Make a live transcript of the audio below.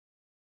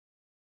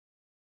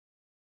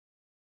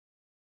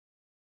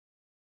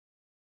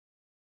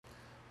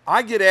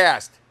I get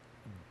asked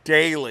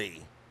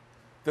daily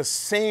the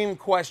same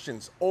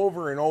questions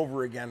over and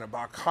over again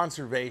about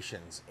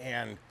conservations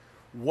and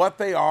what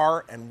they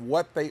are and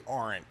what they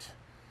aren't.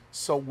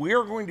 So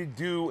we're going to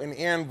do an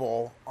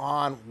anvil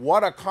on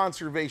what a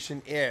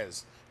conservation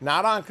is,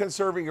 not on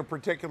conserving a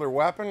particular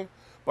weapon,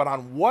 but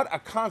on what a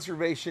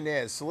conservation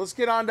is. So let's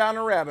get on down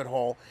a rabbit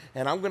hole,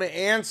 and I'm going to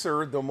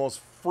answer the most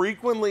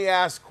frequently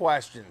asked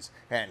questions.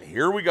 And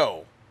here we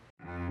go.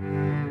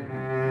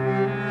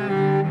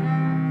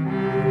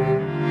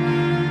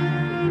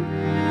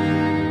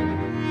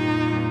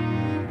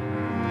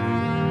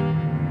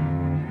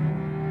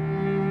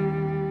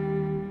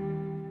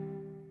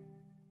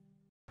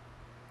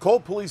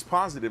 Cold Police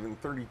Positive in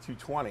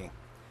 3220.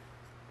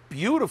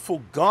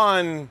 Beautiful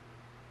gun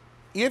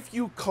if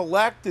you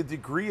collect the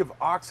degree of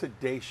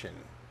oxidation.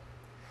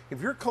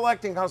 If you're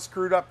collecting how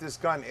screwed up this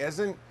gun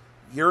isn't,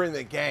 you're in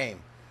the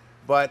game.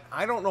 But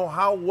I don't know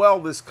how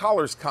well this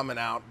color's coming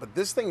out, but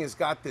this thing has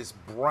got this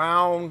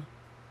brown,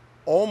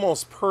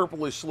 almost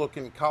purplish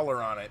looking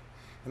color on it.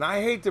 And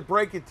I hate to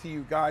break it to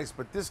you guys,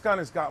 but this gun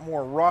has got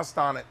more rust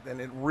on it than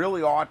it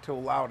really ought to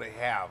allow to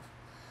have.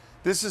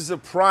 This is a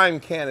prime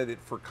candidate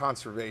for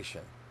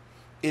conservation.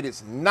 It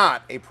is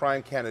not a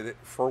prime candidate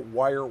for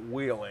wire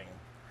wheeling.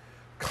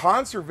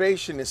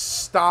 Conservation is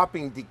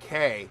stopping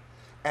decay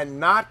and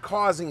not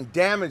causing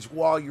damage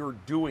while you're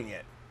doing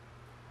it.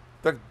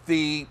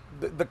 The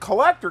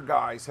collector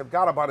guys have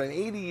got about an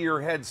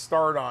 80-year head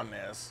start on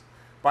this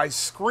by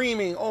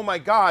screaming, oh my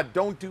God,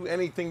 don't do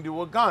anything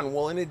to a gun.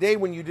 Well, in a day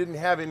when you didn't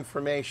have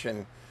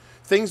information,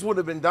 things would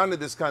have been done to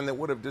this gun that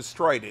would have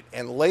destroyed it.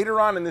 And later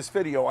on in this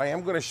video, I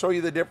am going to show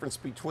you the difference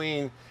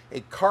between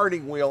a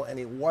carding wheel and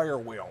a wire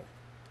wheel.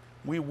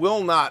 We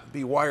will not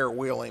be wire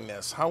wheeling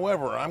this.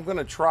 However, I'm going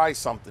to try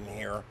something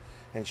here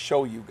and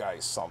show you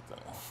guys something.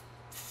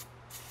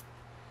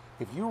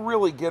 If you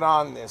really get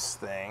on this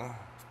thing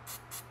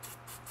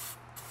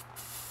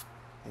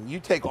and you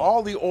take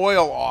all the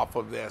oil off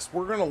of this,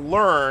 we're going to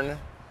learn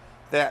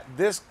that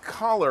this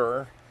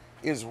color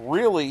is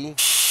really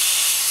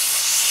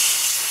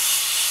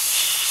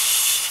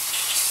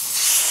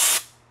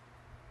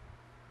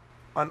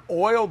an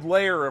oiled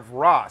layer of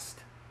rust.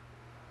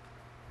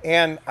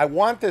 And I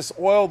want this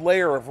oiled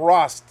layer of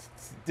rust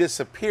to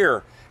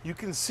disappear. You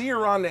can see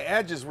around the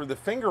edges where the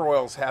finger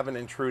oils haven't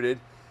intruded,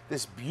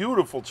 this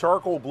beautiful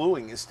charcoal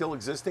bluing is still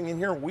existing in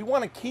here. We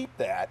want to keep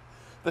that.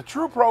 The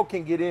true pro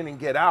can get in and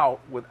get out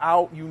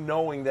without you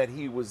knowing that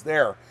he was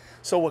there.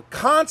 So what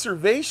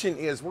conservation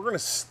is, we're going to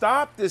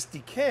stop this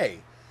decay.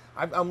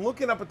 I'm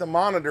looking up at the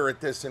monitor at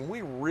this, and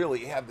we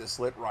really have this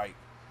lit right.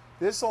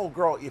 This old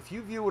girl, if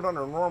you view it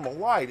under normal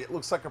light, it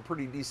looks like a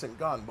pretty decent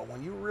gun. But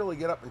when you really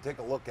get up and take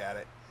a look at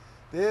it,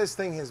 this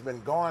thing has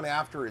been gone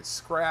after, it's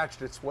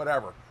scratched, it's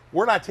whatever.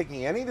 We're not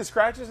taking any of the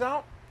scratches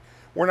out.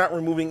 We're not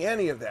removing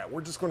any of that.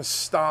 We're just going to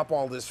stop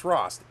all this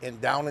rust and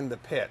down in the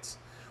pits.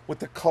 What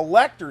the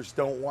collectors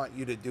don't want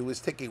you to do is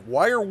take a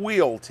wire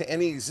wheel to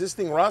any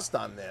existing rust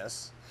on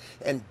this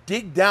and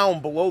dig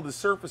down below the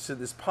surface of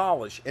this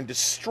polish and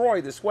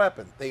destroy this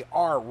weapon. They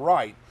are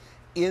right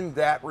in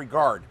that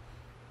regard.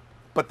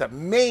 But the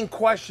main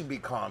question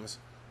becomes,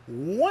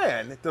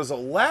 when does a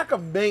lack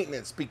of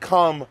maintenance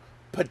become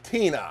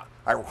patina?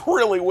 I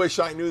really wish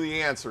I knew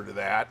the answer to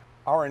that.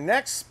 Our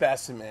next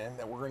specimen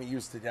that we're going to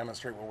use to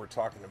demonstrate what we're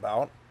talking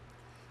about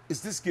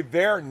is this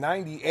Gewehr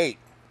 98.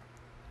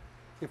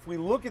 If we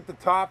look at the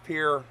top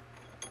here,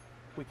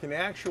 we can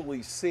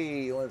actually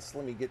see, let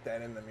me get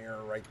that in the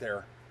mirror right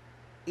there,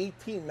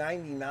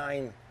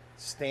 1899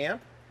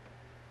 stamp.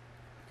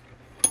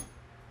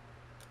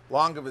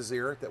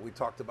 Longavizier that we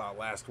talked about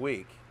last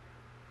week.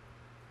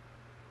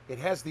 It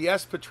has the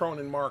S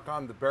Patronin mark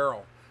on the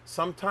barrel.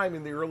 Sometime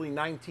in the early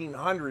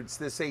 1900s,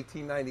 this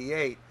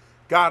 1898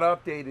 got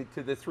updated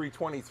to the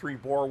 323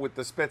 bore with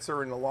the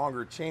Spitzer and the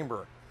longer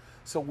chamber.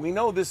 So we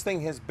know this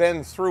thing has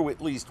been through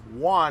at least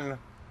one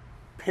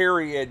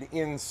period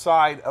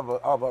inside of a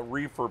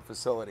refurb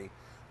facility.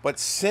 But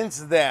since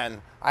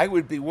then, I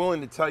would be willing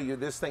to tell you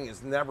this thing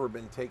has never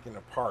been taken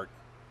apart.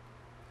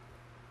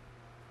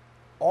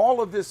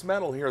 All of this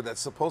metal here that's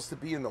supposed to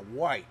be in the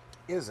white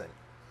isn't.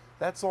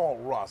 That's all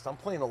rust. I'm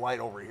playing the light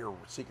over here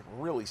so you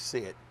can really see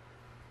it.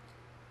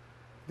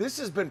 This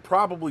has been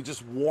probably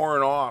just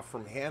worn off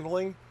from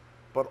handling,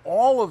 but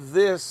all of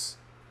this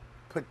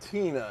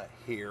patina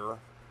here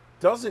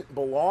doesn't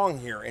belong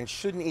here and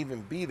shouldn't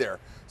even be there.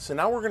 So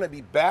now we're going to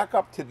be back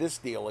up to this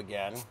deal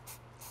again.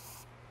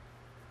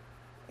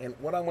 And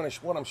what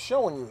I'm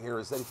showing you here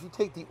is that if you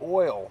take the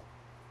oil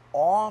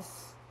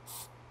off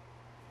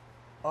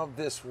of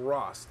this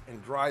rust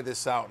and dry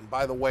this out, and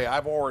by the way,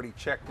 I've already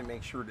checked to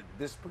make sure that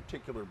this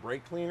particular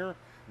brake cleaner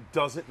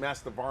doesn't mess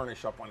the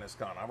varnish up on this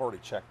gun. I've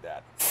already checked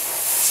that.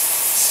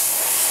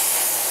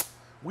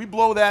 We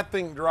blow that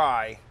thing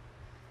dry,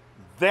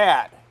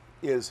 that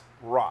is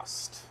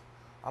rust.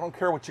 I don't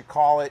care what you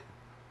call it.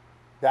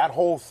 That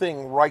whole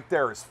thing right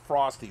there is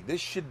frosty.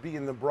 This should be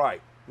in the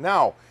bright.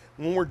 Now,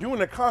 when we're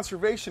doing a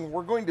conservation,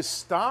 we're going to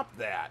stop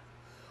that.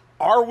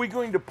 Are we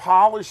going to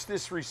polish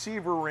this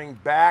receiver ring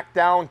back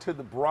down to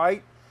the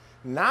bright?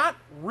 Not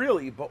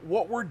really, but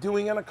what we're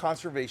doing on a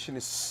conservation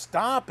is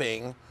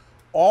stopping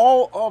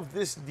all of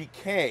this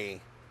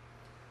decay.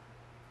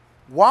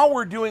 While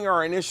we're doing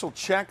our initial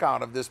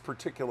checkout of this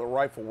particular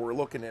rifle, we're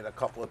looking at a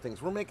couple of things.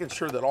 We're making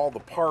sure that all the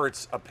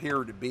parts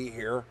appear to be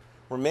here.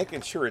 We're making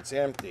sure it's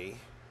empty.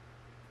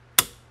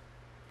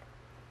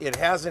 It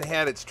hasn't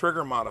had its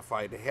trigger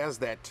modified. It has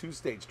that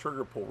two-stage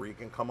trigger pull where you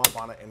can come up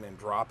on it and then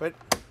drop it.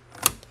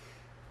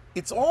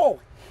 It's all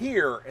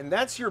here, and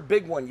that's your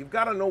big one. You've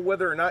got to know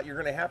whether or not you're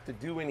going to have to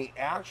do any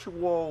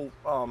actual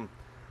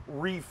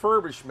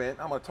refurbishment.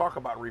 I'm going to talk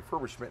about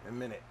refurbishment in a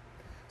minute.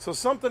 So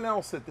something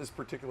else that this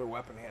particular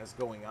weapon has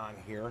going on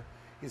here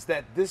is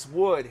that this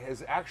wood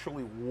has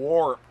actually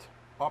warped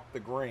up the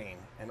grain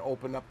and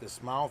opened up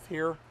this mouth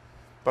here.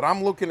 But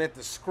I'm looking at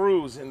the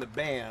screws in the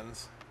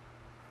bands,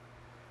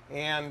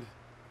 and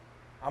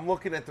I'm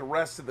looking at the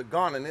rest of the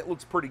gun, and it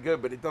looks pretty good,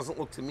 but it doesn't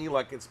look to me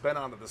like it's been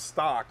out of the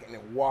stock in a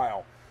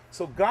while.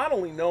 So God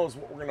only knows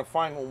what we're going to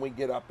find when we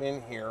get up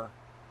in here.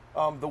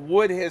 The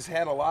wood has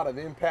had a lot of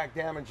impact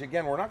damage.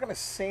 Again, we're not going to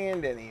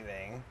sand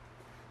anything,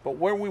 but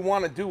what we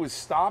want to do is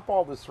stop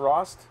all this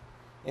rust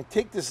and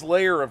take this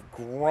layer of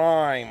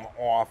grime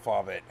off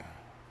of it.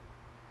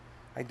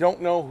 I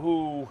don't know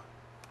who...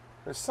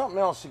 There's something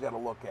else you got to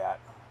look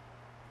at.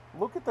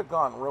 Look at the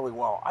gun really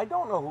well. I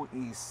don't know who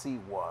EC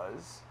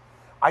was.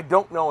 I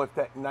don't know if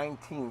that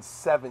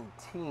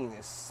 1917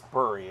 is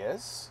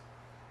spurious.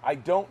 I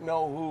don't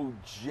know who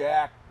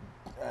Jack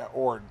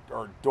or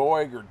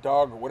Doig or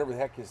Doug or whatever the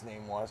heck his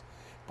name was.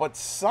 But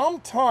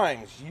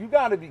sometimes you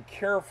got to be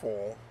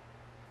careful,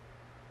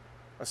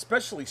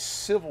 especially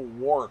Civil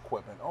War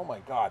equipment. Oh my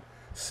God.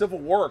 Civil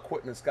War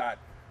equipment's got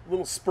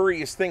little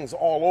spurious things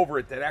all over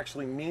it that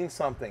actually mean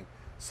something.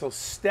 So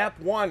step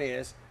one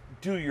is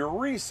do your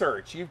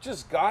research. You've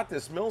just got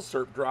this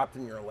milsurp dropped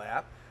in your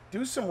lap.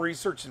 Do some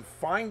research and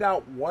find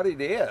out what it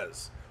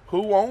is.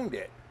 Who owned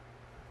it?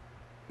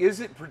 Is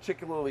it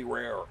particularly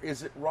rare?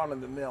 Is it run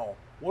of the mill?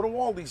 What do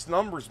all these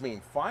numbers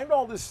mean? Find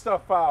all this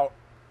stuff out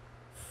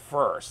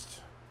first.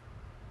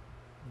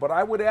 But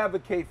I would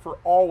advocate for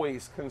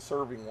always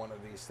conserving one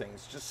of these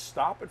things. Just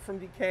stop it from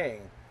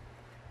decaying.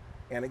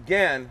 And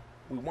again,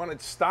 we want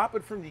to stop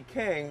it from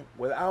decaying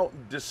without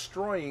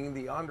destroying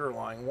the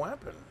underlying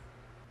weapon.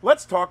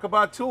 Let's talk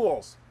about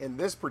tools. In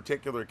this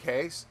particular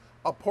case,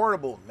 a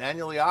portable,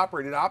 manually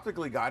operated,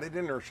 optically guided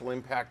inertial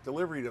impact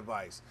delivery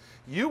device.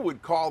 You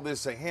would call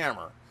this a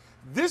hammer.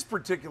 This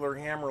particular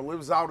hammer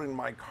lives out in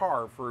my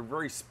car for a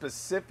very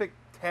specific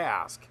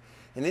task,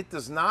 and it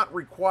does not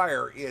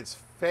require its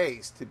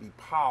face to be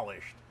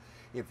polished.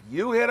 If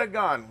you hit a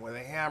gun with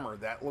a hammer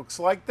that looks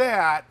like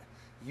that,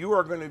 you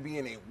are going to be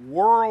in a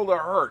world of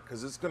hurt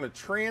because it's going to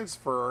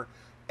transfer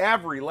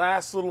every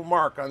last little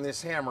mark on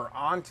this hammer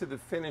onto the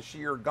finish of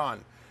your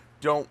gun.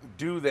 Don't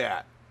do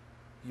that.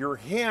 Your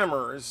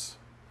hammers,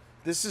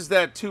 this is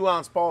that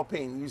 2-ounce ball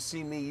peen you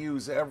see me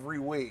use every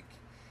week,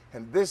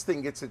 and this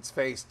thing gets its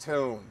face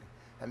tuned,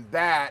 and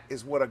that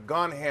is what a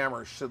gun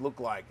hammer should look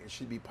like. It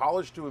should be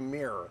polished to a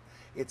mirror.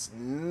 It's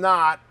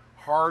not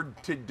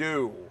hard to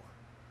do.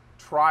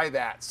 Try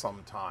that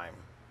sometime.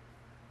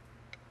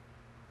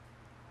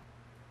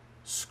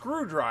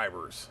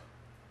 Screwdrivers.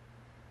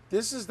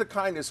 This is the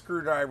kind of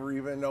screwdriver,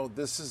 even though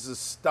this is a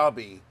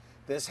stubby,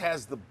 this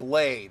has the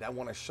blade. I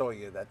want to show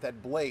you that.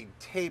 That blade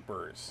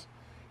tapers.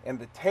 And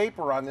the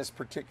taper on this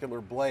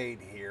particular blade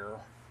here,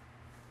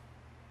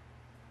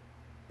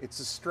 it's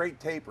a straight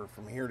taper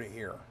from here to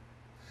here.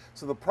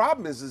 So the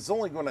problem is it's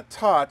only going to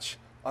touch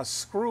a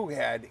screw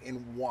head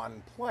in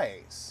one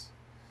place.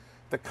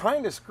 The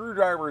kind of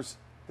screwdrivers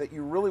that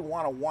you really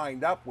want to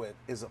wind up with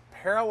is a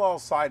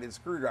parallel-sided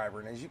screwdriver.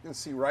 And as you can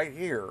see right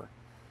here,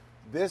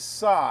 this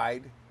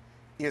side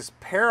is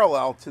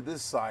parallel to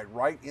this side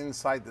right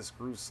inside the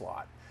screw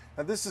slot.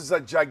 Now this is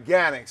a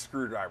gigantic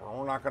screwdriver.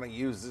 We're not going to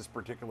use this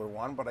particular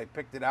one, but I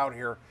picked it out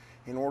here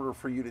in order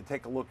for you to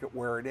take a look at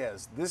where it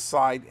is. This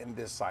side and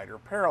this side are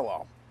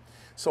parallel.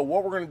 So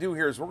what we're going to do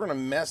here is we're going to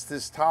mess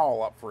this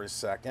towel up for a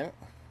second.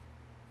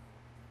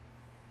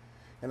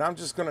 And I'm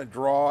just going to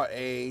draw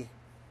a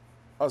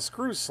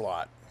screw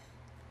slot.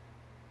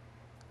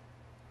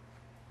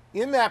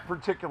 In that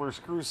particular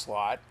screw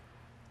slot,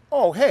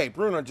 oh hey,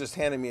 Bruno just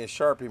handed me a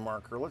Sharpie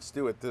marker. Let's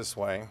do it this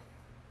way.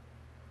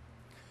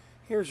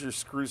 Here's your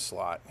screw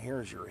slot.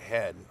 Here's your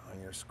head on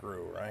your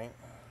screw, right?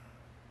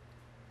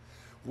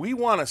 We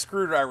want a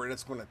screwdriver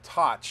that's going to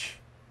touch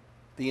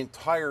the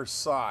entire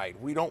side.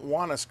 We don't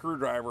want a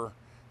screwdriver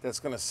that's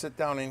going to sit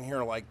down in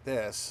here like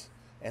this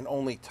and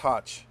only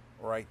touch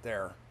right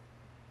there.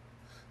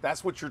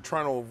 That's what you're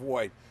trying to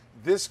avoid.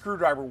 This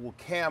screwdriver will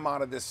cam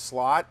out of this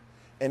slot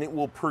and it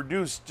will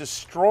produce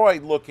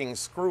destroyed looking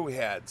screw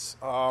heads.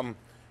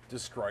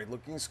 Destroyed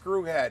looking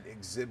screw head,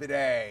 Exhibit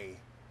A,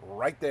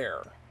 right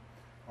there.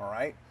 All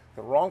right,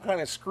 the wrong kind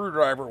of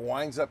screwdriver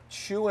winds up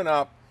chewing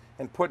up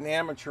and putting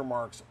amateur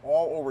marks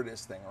all over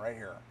this thing right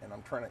here. And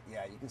I'm trying to,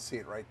 yeah, you can see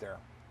it right there.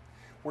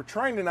 We're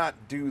trying to not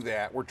do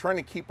that. We're trying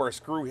to keep our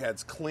screw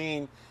heads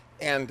clean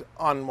and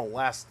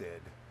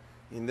unmolested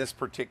in this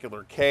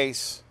particular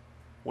case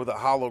with a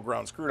hollow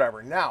ground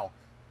screwdriver. Now,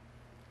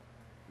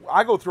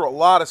 I go through a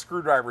lot of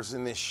screwdrivers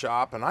in this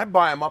shop, and I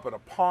buy them up at a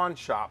pawn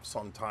shop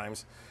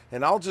sometimes,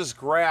 and I'll just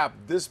grab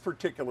this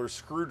particular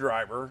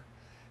screwdriver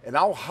and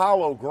I'll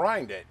hollow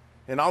grind it,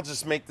 and I'll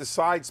just make the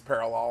sides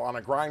parallel on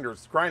a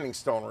grinding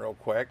stone real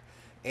quick.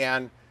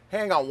 And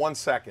hang on one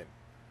second.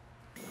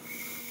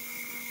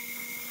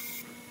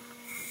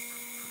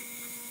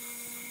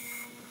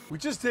 We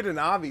just did an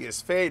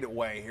obvious fade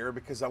away here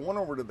because I went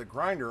over to the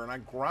grinder and I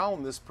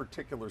ground this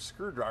particular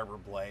screwdriver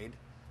blade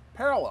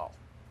parallel.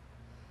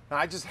 Now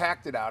I just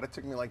hacked it out. It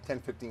took me like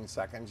 10-15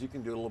 seconds. You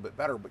can do it a little bit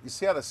better, but you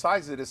see how the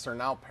sides of this are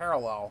now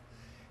parallel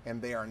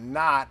and they are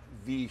not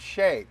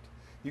V-shaped.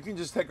 You can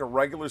just take a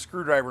regular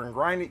screwdriver and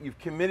grind it. You've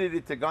committed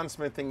it to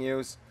gunsmithing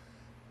use.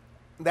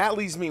 That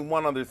leaves me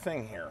one other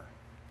thing here.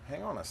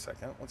 Hang on a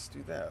second. Let's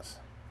do this.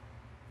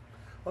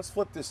 Let's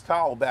flip this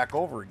towel back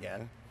over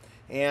again.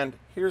 And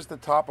here's the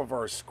top of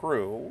our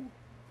screw,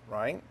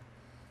 right?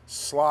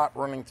 Slot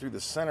running through the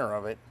center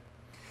of it.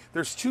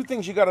 There's two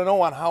things you got to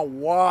know on how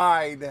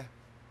wide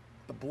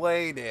the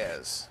blade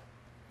is.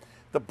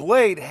 The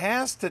blade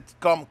has to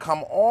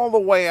come all the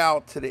way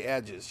out to the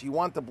edges. You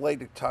want the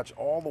blade to touch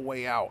all the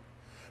way out.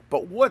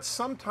 But what's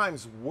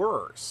sometimes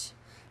worse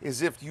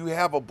is if you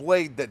have a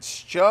blade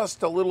that's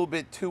just a little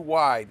bit too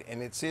wide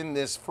and it's in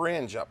this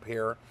fringe up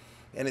here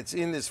and it's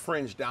in this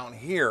fringe down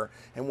here,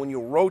 and when you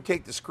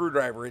rotate the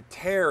screwdriver, it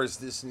tears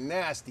this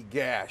nasty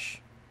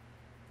gash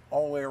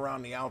all the way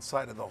around the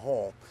outside of the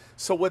hole.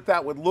 So what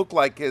that would look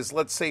like is,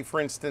 let's say for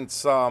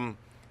instance,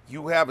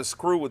 you have a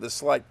screw with a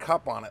slight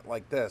cup on it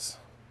like this.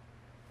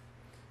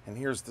 And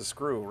here's the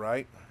screw,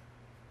 right?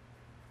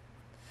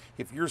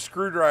 If your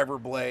screwdriver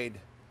blade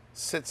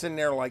sits in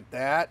there like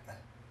that,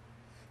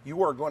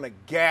 you are going to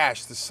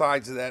gash the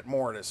sides of that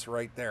mortise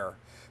right there.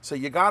 So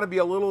you got to be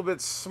a little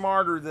bit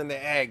smarter than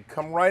the egg.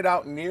 Come right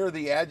out near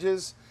the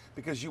edges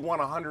because you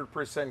want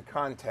 100%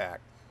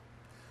 contact.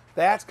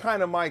 That's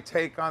kind of my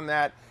take on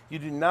that. You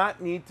do not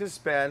need to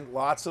spend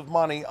lots of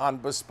money on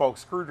bespoke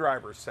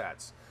screwdriver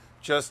sets.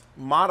 Just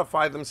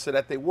modify them so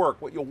that they work.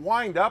 What you'll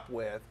wind up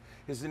with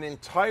is an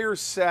entire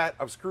set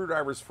of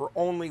screwdrivers for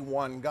only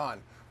one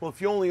gun. Well, if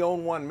you only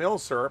own one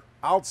Milsurp,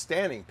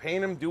 outstanding.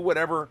 Paint them, do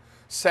whatever,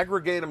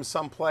 segregate them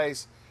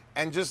someplace,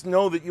 and just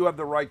know that you have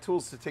the right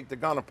tools to take the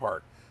gun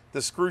apart.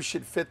 The screw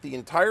should fit the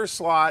entire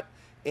slot,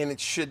 and it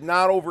should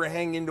not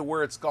overhang into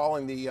where it's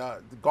galling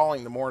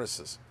the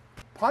mortises.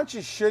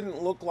 Punches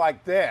shouldn't look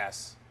like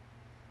this.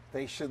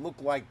 They should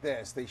look like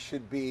this. They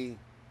should be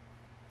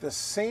the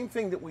same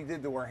thing that we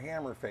did to our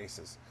hammer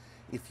faces.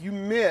 If you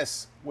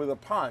miss with a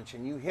punch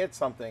and you hit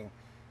something,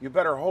 you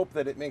better hope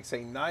that it makes a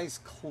nice,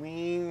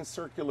 clean,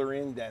 circular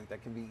indent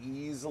that can be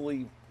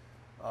easily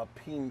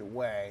peened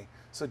away.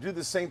 So do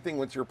the same thing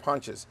with your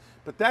punches.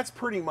 But that's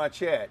pretty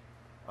much it.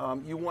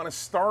 You want to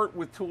start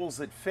with tools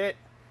that fit,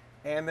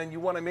 and then you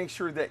want to make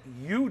sure that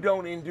you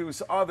don't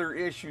induce other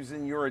issues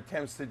in your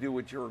attempts to do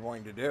what you're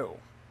going to do.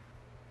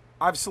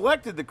 I've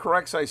selected the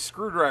correct size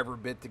screwdriver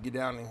bit to get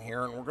down in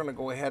here, and we're going to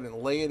go ahead and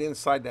lay it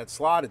inside that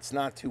slot. It's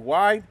not too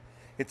wide.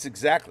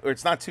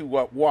 It's not too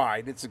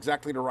wide. It's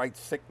exactly the right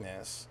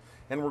thickness.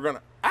 And we're going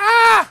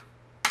to,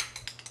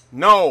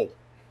 no,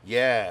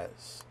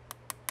 yes.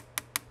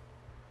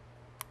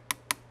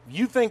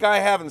 You think I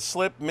haven't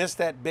slipped, missed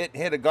that bit,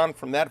 hit a gun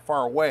from that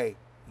far away?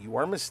 You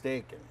are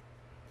mistaken.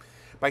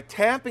 By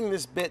tapping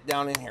this bit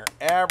down in here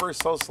ever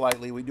so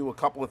slightly, we do a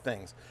couple of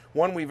things.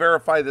 One, we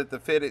verify that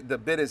the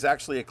bit is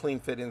actually a clean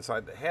fit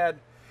inside the head.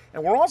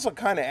 And we're also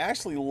kind of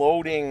actually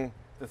loading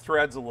the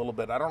threads a little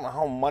bit. I don't know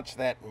how much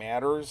that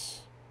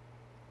matters.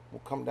 We'll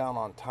come down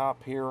on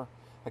top here.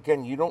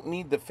 Again, you don't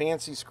need the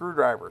fancy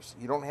screwdrivers.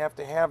 You don't have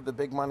to have the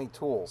big money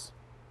tools.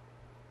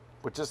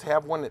 But just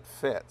have one that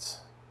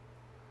fits.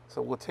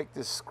 So we'll take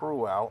this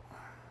screw out.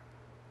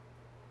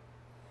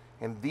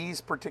 And these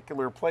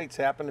particular plates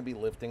happen to be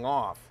lifting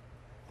off.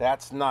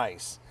 That's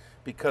nice,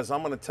 because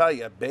I'm going to tell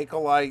you,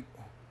 Bakelite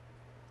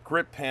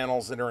grip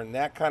panels that are in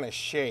that kind of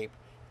shape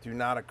do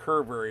not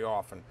occur very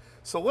often.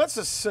 So let's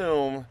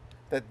assume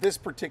that this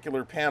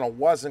particular panel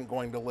wasn't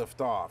going to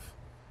lift off.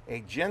 A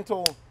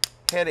gentle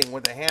hitting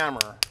with a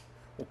hammer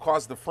will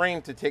cause the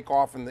frame to take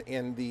off and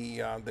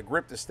the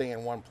grip to stay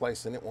in one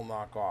place, and it will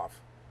knock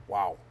off.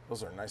 Wow,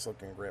 those are nice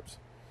looking grips.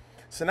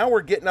 So now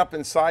we're getting up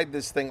inside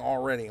this thing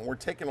already, and we're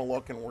taking a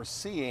look, and we're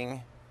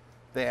seeing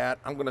that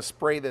I'm going to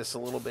spray this a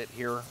little bit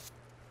here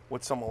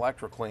with some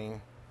electroclean.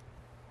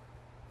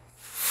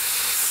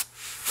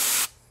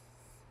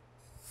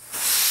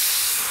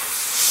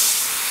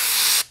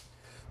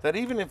 That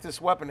even if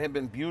this weapon had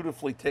been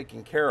beautifully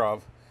taken care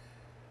of,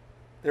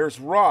 there's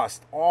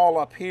rust all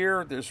up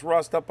here, there's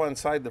rust up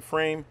inside the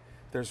frame,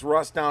 there's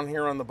rust down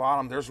here on the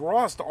bottom, there's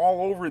rust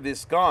all over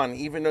this gun,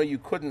 even though you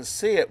couldn't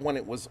see it when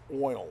it was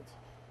oiled.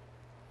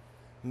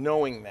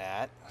 Knowing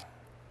that,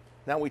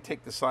 now we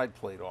take the side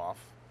plate off.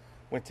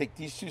 We're going to take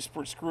these two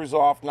screws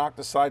off, knock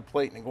the side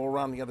plate, and go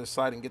around the other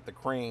side and get the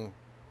crane.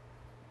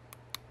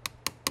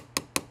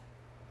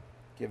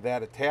 Give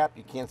that a tap.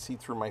 You can't see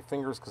through my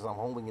fingers because I'm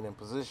holding it in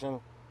position.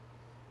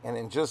 And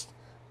then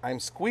I'm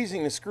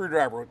squeezing the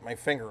screwdriver with my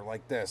finger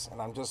like this, and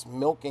I'm just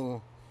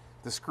milking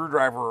the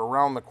screwdriver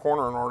around the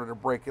corner in order to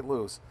break it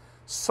loose.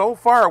 So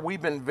far,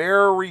 we've been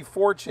very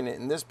fortunate,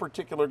 and this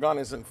particular gun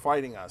isn't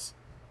fighting us.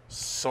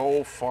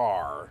 So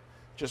far.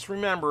 Just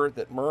remember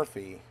that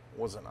Murphy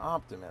was an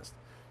optimist.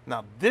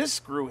 Now, this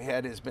screw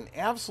head has been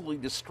absolutely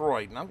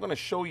destroyed, and I'm going to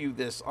show you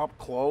this up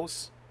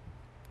close.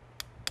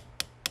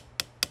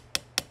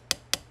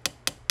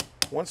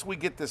 Once we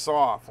get this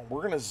off,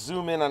 we're going to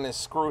zoom in on this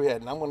screw head,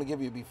 and I'm going to give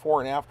you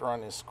before and after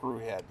on this screw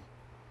head.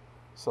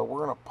 So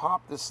we're going to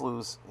pop this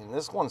loose, and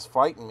this one's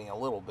fighting me a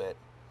little bit.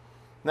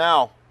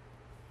 Now,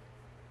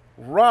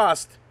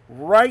 rust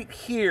right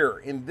here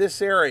in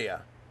this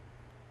area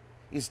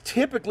is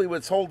typically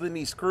what's holding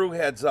these screw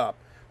heads up.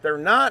 They're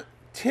not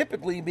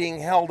typically being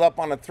held up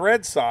on a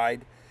thread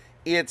side.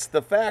 It's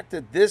the fact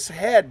that this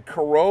head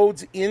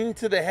corrodes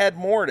into the head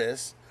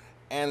mortise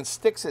and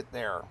sticks it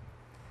there.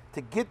 To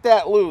get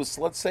that loose,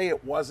 let's say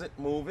it wasn't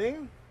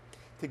moving.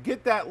 To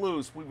get that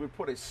loose, we would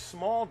put a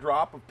small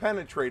drop of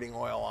penetrating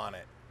oil on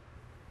it.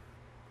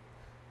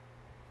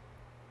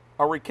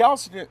 A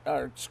recalcitrant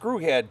screw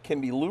head can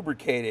be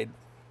lubricated.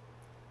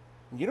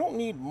 You don't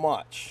need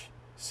much.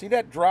 See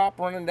that drop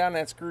running down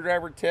that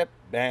screwdriver tip?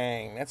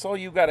 Bang. That's all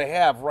you got to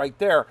have right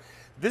there.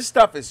 This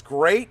stuff is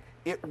great.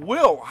 It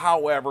will,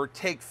 however,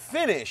 take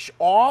finish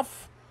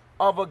off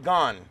of a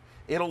gun.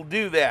 It'll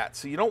do that.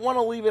 So you don't want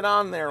to leave it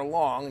on there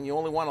long, and you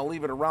only want to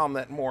leave it around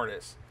that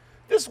mortise.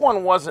 This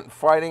one wasn't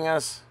fighting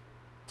us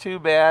too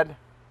bad,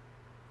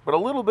 but a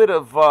little bit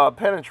of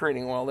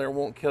penetrating oil there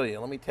won't kill you.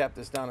 Let me tap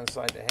this down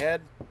inside the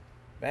head.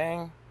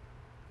 Bang.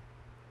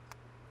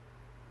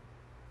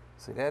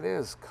 See, that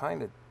is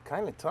kind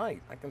of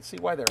tight. I can see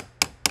why they're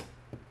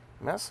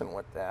messing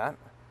with that.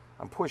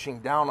 I'm pushing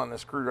down on the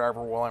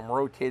screwdriver while I'm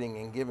rotating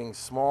and giving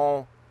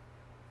small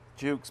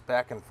jukes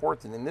back and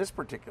forth. And in this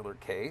particular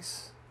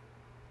case,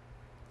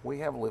 we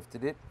have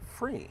lifted it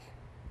free.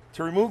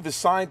 To remove the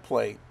side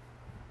plate,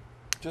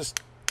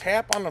 just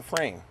tap on the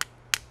frame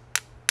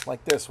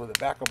like this with the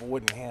back of a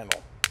wooden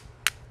handle.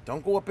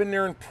 Don't go up in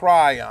there and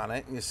pry on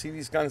it. And you see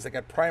these guns that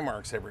got pry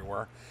marks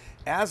everywhere.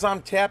 As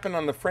I'm tapping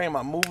on the frame,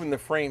 I'm moving the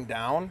frame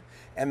down,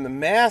 and the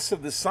mass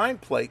of the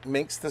side plate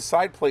makes the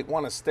side plate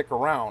want to stick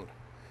around,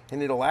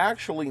 and it'll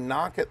actually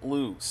knock it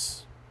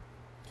loose.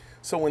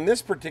 So in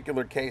this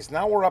particular case,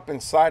 now we're up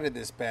inside of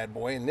this bad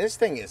boy, and this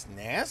thing is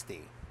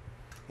nasty.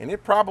 And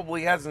it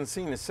probably hasn't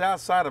seen the south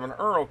side of an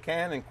Euro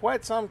can in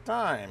quite some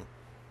time.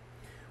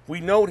 We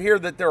note here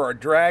that there are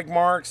drag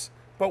marks,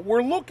 but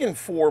we're looking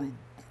for,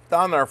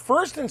 on our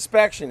first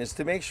inspection, is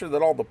to make sure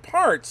that all the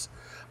parts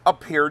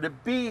appear to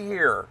be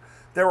here.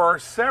 There are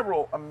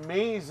several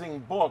amazing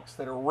books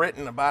that are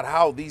written about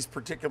how these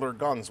particular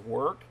guns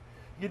work.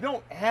 You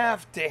don't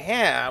have to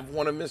have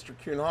one of Mr.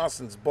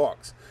 Kuhnhausen's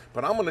books,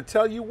 but I'm going to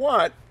tell you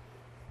what,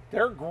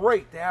 they're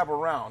great to have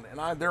around,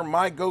 and they're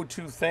my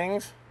go-to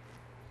things.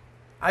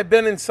 I've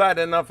been inside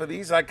enough of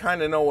these, I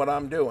kind of know what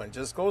I'm doing.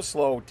 Just go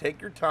slow, take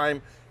your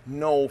time,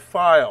 no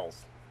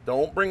files.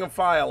 Don't bring a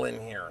file in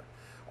here.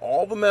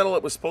 All the metal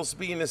that was supposed to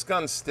be in this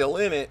gun's still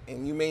in it,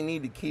 and you may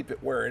need to keep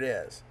it where it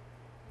is.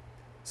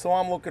 So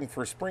I'm looking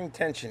for spring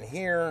tension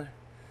here,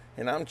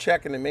 and I'm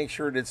checking to make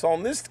sure that it's all.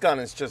 And this gun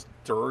is just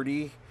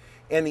dirty,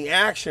 and the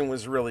action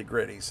was really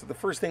gritty. So the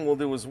first thing we'll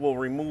do is we'll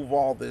remove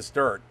all this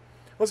dirt.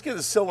 Let's get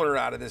the cylinder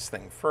out of this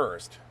thing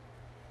first.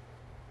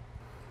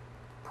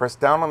 Press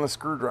down on the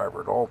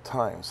screwdriver at all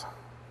times,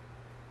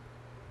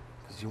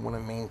 because you want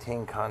to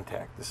maintain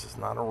contact. This is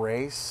not a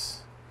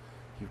race.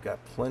 You've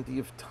got plenty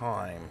of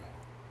time.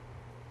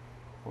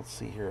 Let's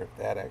see here if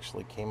that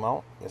actually came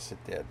out. Yes,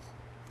 it did.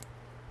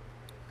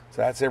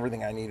 So that's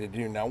everything I need to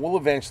do. Now, we'll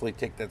eventually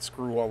take that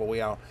screw all the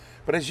way out.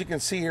 But as you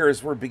can see here,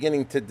 as we're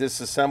beginning to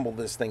disassemble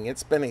this thing,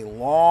 it's been a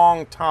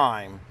long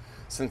time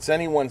since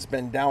anyone's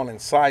been down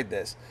inside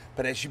this.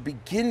 But as you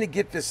begin to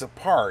get this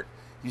apart,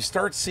 you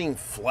start seeing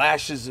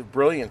flashes of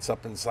brilliance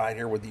up inside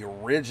here with the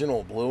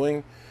original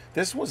bluing.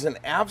 This was an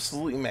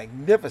absolutely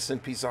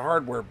magnificent piece of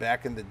hardware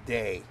back in the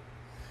day.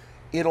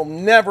 It'll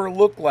never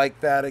look like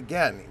that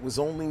again. It was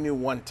only new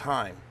one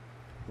time.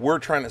 We're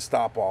trying to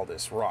stop all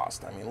this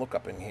rust. I mean, look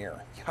up in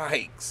here.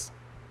 Yikes.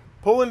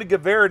 Pulling the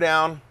Gewehr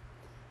down,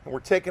 and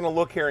we're taking a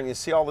look here, and you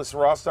see all this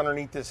rust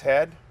underneath this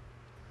head?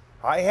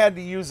 I had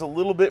to use a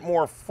little bit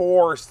more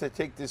force to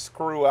take this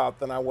screw out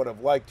than I would have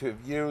liked to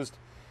have used.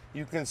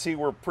 You can see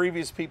where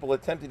previous people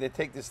attempting to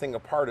take this thing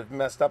apart have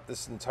messed up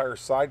this entire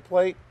side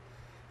plate,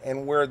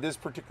 and where this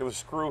particular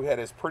screw head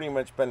has pretty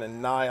much been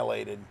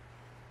annihilated.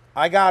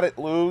 I got it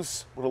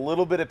loose with a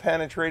little bit of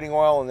penetrating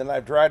oil, and then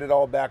I've dried it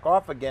all back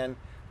off again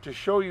to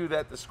show you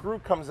that the screw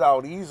comes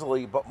out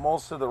easily, but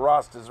most of the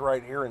rust is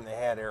right here in the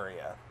head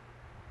area.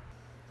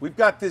 We've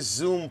got this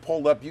zoom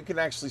pulled up. You can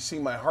actually see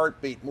my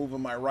heartbeat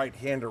moving my right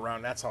hand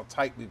around. That's how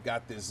tight we've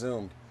got this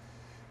zoomed.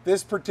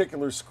 This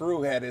particular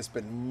screw head has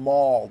been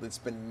mauled. It's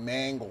been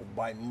mangled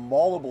by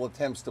multiple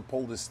attempts to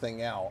pull this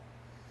thing out.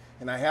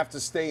 And I have to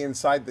stay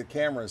inside the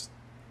camera's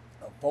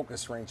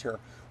focus range here.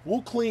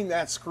 We'll clean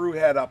that screw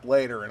head up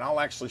later, and I'll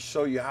actually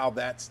show you how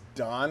that's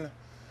done.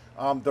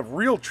 The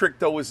real trick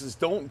though is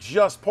don't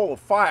just pull a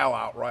file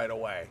out right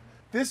away.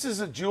 This is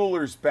a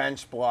jeweler's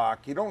bench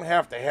block. You don't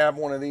have to have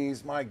one of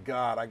these. My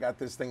God, I got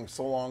this thing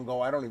so long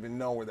ago, I don't even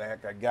know where the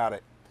heck I got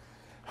it.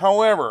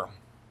 However,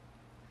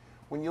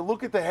 when you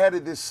look at the head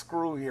of this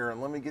screw here, and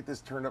let me get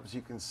this turned up so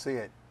you can see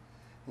it,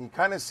 and you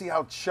kind of see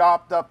how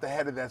chopped up the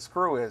head of that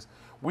screw is,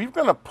 we're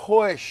going to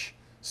push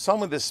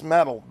some of this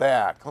metal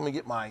back. Let me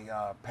get my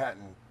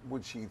patent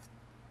wood sheath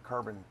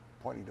carbon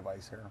pointy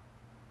device here.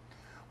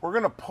 We're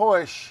going to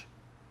push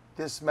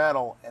this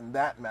metal and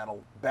that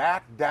metal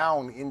back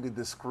down into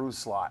the screw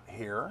slot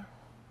here.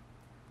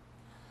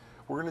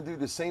 We're going to do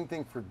the same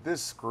thing for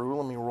this screw.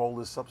 Let me roll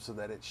this up so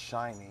that it's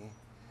shiny.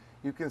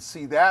 You can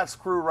see that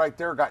screw right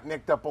there got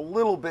nicked up a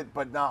little bit,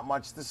 but not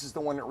much. This is the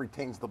one that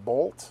retains the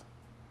bolt.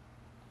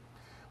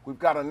 We've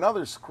got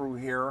another screw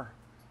here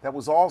that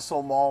was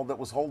also mauled that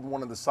was holding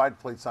one of the side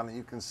plates on it.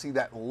 You can see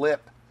that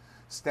lip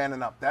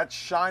standing up. That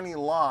shiny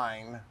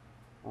line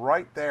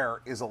right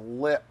there is a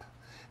lip.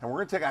 And we're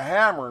going to take a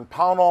hammer and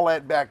pound all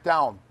that back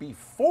down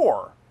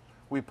before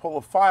we pull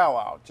a file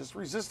out. Just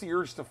resist the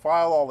urge to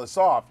file all this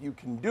off. You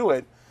can do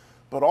it,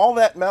 but all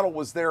that metal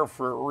was there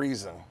for a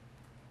reason.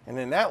 And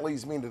then that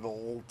leads me to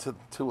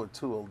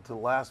the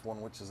last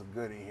one, which is a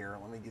goodie here.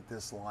 Let me get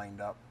this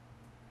lined up.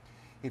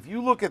 If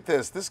you look at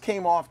this, this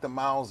came off the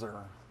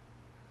Mauser,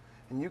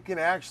 and you can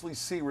actually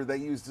see where they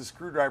used a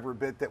screwdriver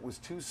bit that was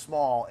too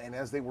small, and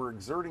as they were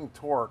exerting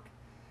torque,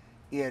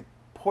 it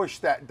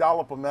pushed that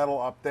dollop of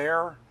metal up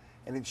there,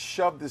 and it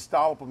shoved this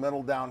dollop of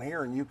metal down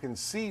here, and you can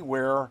see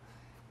where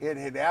it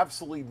had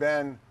absolutely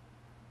been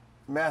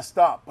messed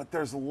up. But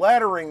there's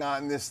lettering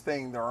on this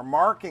thing, there are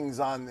markings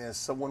on this,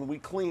 so when we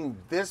clean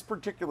this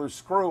particular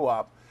screw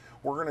up,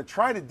 we're going to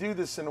try to do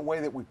this in a way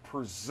that we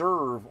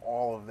preserve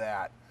all of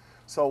that.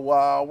 So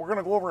we're going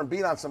to go over and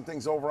beat on some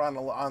things over on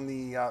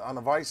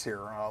the vise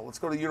here. Let's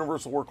go to the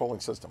universal work holding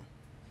system.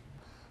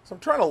 So I'm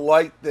trying to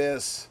light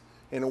this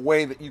in a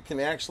way that you can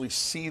actually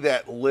see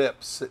that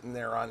lip sitting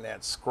there on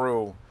that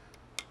screw,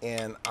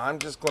 and I'm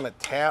just going to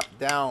tap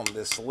down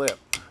this lip.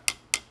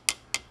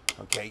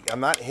 Okay,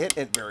 I'm not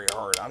hitting it very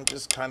hard. I'm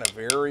just kind of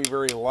very,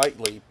 very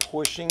lightly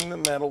pushing the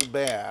metal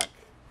back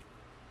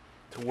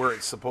to where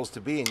it's supposed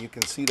to be, and you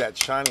can see that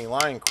shiny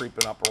line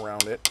creeping up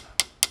around it.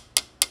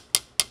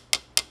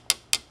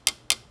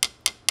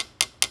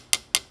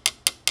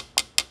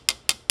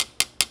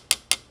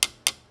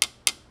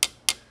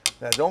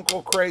 Now don't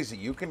go crazy.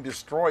 You can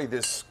destroy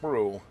this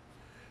screw.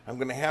 I'm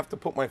going to have to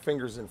put my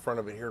fingers in front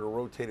of it here to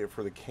rotate it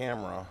for the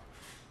camera.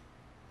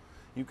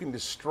 You can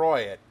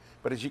destroy it,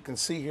 but as you can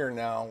see here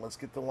now, let's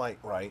get the light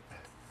right.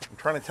 I'm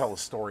trying to tell a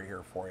story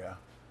here for you.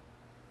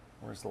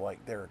 Where's the light?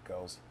 There it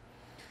goes.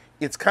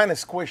 It's kind of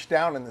squished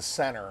down in the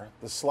center.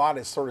 The slot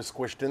is sort of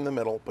squished in the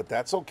middle, but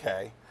that's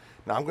okay.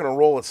 Now I'm going to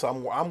roll it. So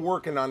I'm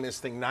working on this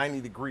thing 90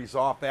 degrees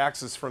off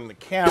axis from the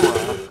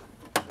camera.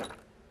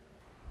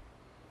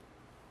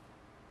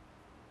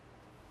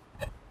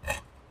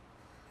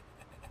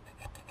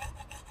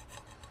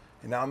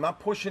 And now I'm not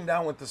pushing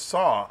down with the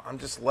saw. I'm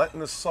just letting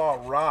the saw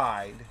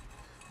ride.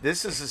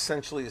 This is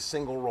essentially a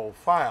single roll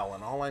file,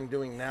 and all I'm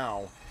doing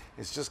now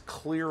is just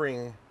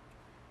clearing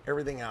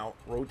everything out,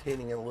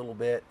 rotating it a little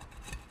bit.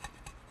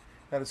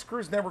 Now the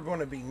screw's never going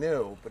to be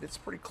new, but it's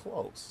pretty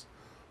close.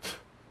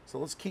 So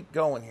let's keep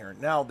going here.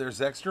 Now there's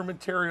extra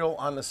material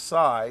on the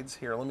sides.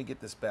 Here, let me get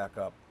this back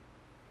up.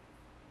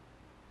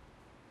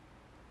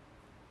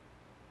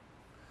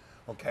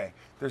 Okay,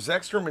 there's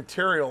extra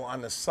material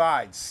on the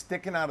sides,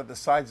 sticking out of the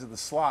sides of the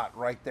slot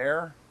right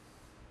there.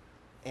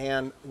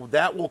 And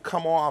that will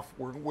come off.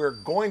 We're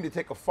going to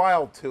take a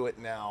file to it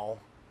now.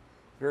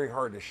 Very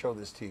hard to show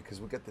this to you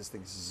because we got this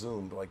thing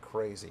zoomed like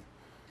crazy.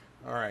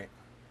 All right.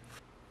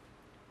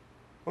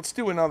 Let's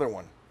do another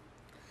one.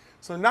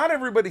 So not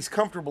everybody's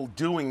comfortable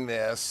doing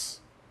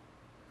this,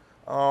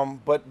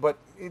 but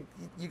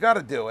you got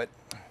to do it.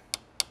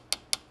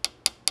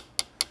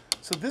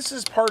 So this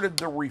is part of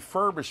the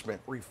refurbishment.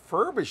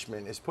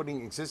 Refurbishment is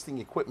putting existing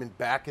equipment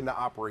back into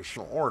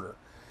operational order.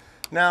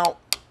 Now,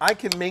 I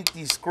can make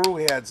these screw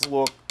heads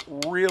look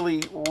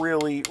really,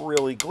 really,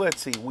 really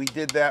glitzy. We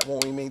did that when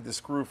we made the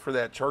screw for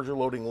that charger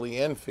loading Lee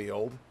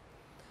Enfield.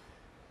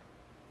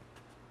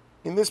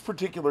 In this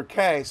particular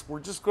case, we're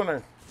just going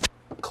to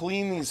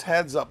clean these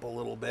heads up a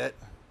little bit,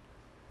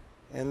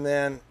 and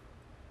then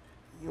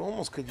you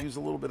almost could use a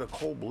little bit of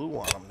cold blue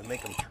on them to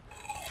make them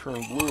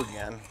turn blue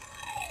again.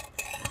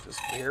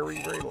 Just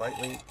very, very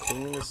lightly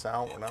cleaning this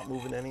out. We're not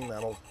moving any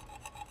metal.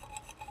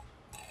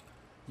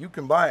 You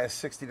can buy a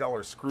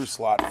 $60 screw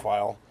slot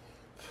file,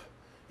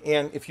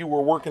 and if you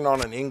were working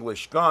on an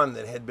English gun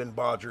that had been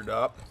bodgered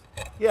up,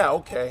 yeah,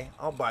 okay,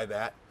 I'll buy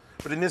that.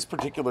 But in this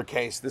particular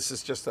case, this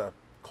is just a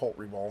Colt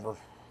revolver.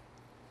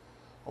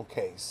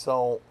 Okay,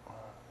 so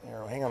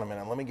here, hang on a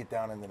minute. Let me get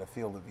down into the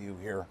field of view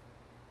here.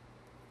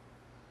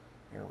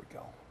 Here we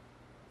go.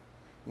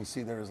 You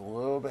see there's a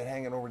little bit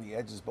hanging over the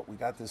edges, but we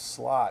got this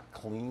slot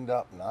cleaned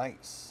up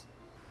nice.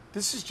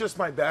 This is just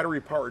my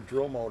battery-powered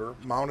drill motor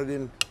mounted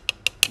in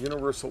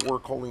universal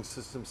work holding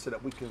system so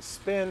that we can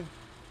spin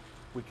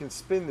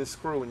this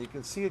screw, and you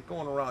can see it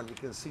going around. You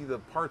can see the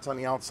parts on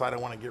the outside I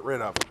want to get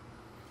rid of.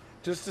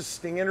 Just a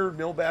standard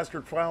mill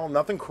bastard file,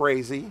 nothing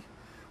crazy.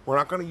 We're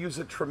not going to use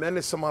a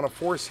tremendous amount of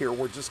force here.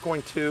 We're just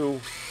going to,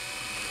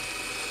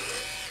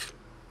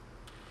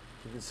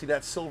 you can see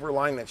that silver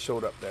line that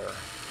showed up there.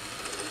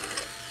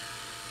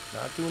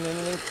 Not doing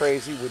anything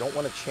crazy. We don't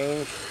want to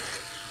change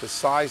the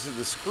size of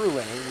the screw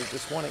any. We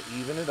just want to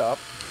even it up.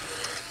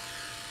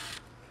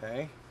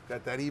 Okay,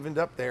 got that evened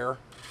up there.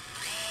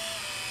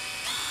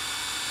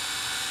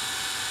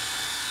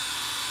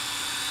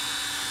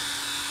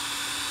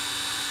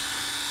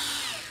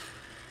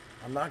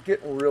 I'm not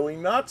getting really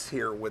nuts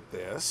here with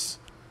this.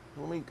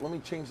 Let me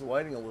change the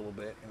lighting a little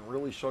bit and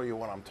really show you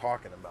what I'm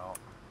talking about.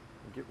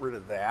 Get rid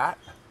of that.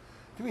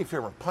 Do me a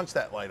favor and punch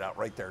that light out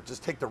right there.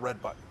 Just take the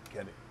red button.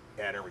 Get it.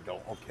 Yeah, there we go.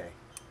 Okay.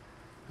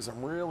 Because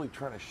I'm really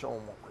trying to show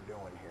them what we're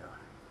doing here.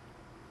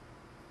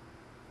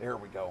 There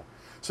we go.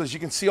 So as you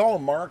can see, all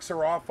the marks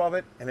are off of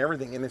it and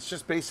everything, and it's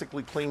just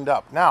basically cleaned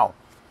up. Now,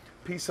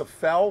 piece of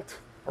felt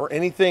or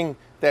anything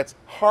that's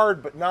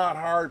hard but not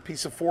hard,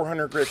 piece of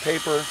 400 grit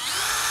paper,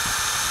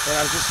 and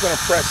I'm just going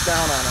to press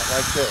down on it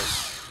like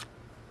this.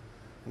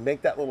 And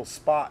make that little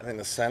spot in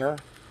the center,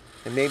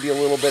 and maybe a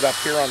little bit up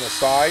here on the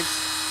sides,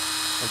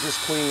 and just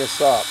clean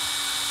this up.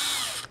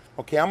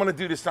 Okay, I'm going to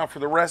do this now for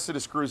the rest of the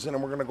screws, and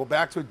we're going to go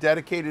back to a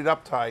dedicated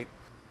uptight.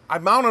 I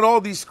mounted all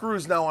these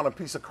screws now on a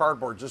piece of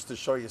cardboard just to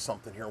show you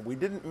something here. We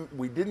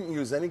didn't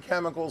use any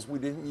chemicals. We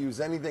didn't use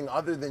anything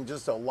other than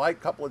just a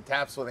light couple of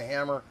taps with a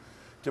hammer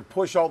to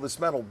push all this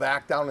metal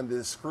back down into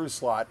the screw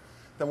slot.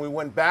 Then we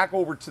went back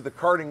over to the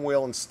carding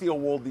wheel and steel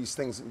wooled these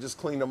things and just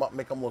cleaned them up,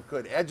 make them look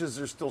good. Edges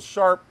are still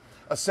sharp.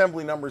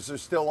 Assembly numbers are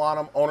still on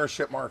them.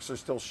 Ownership marks are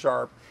still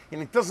sharp.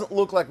 And it doesn't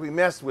look like we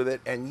messed with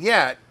it, and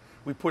yet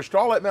we pushed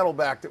all that metal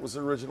back that was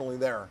originally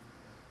there.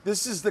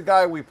 This is the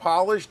guy we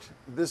polished.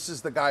 This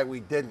is the guy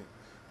we didn't.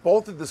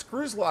 Both of the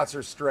screw slots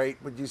are straight,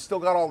 but you still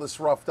got all this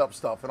roughed up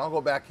stuff. And I'll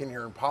go back in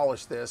here and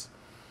polish this.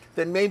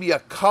 Then maybe a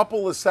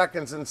couple of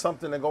seconds and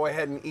something to go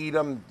ahead and eat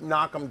them,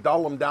 knock them,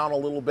 dull them down a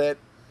little bit.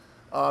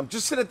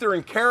 Just so that they're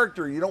in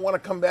character. You don't want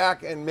to come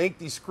back and make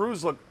these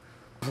screws look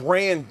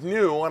brand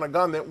new on a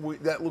gun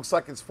that looks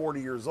like it's 40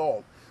 years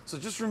old. So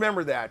just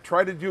remember that.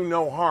 Try to do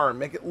no harm.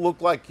 Make it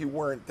look like you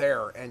weren't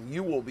there, and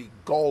you will be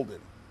golden.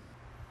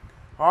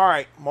 All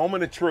right,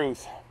 moment of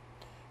truth.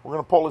 We're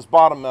going to pull this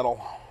bottom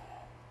metal.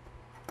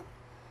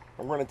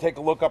 And we're going to take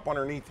a look up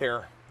underneath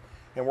here,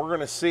 and we're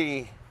going to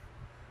see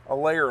a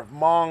layer of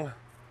mung.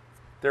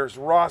 There's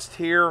rust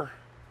here.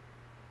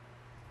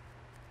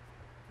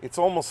 It's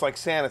almost like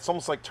sand. It's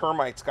almost like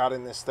termites got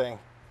in this thing.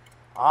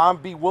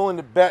 I'd be willing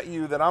to bet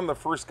you that I'm the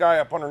first guy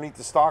up underneath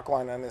the stock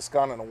line on this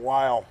gun in a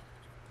while.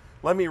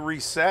 Let me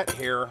reset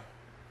here.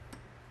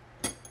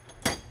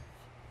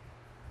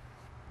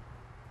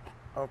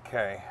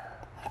 Okay.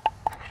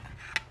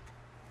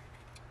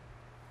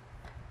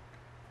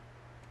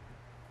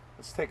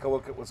 Let's take a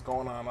look at what's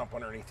going on up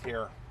underneath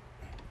here.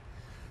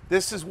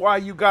 This is why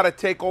you got to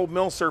take old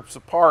milsurps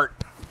apart.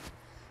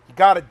 You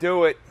got to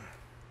do it.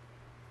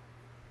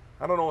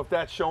 I don't know if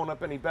that's showing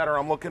up any better.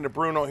 I'm looking to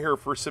Bruno here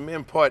for some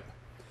input.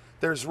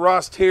 There's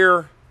rust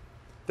here.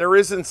 There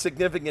isn't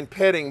significant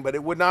pitting, but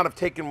it would not have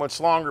taken much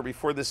longer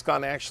before this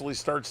gun actually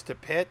starts to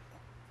pit.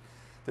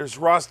 There's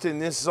rust in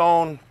this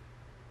zone.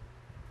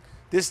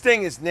 This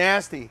thing is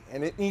nasty,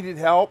 and it needed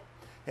help,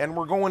 and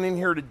we're going in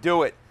here to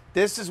do it.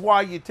 This is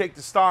why you take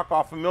the stock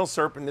off a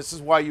milsurp, and this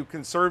is why you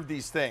conserve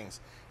these things.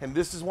 And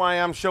this is why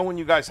I'm showing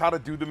you guys how to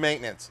do the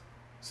maintenance.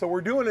 So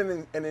we're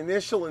doing an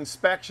initial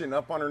inspection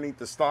up underneath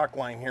the stock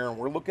line here, and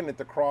we're looking at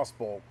the cross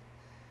bolt.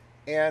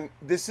 And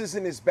this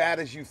isn't as bad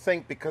as you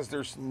think because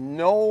there's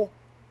no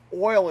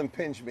oil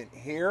impingement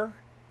here.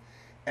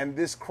 And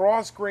this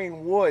cross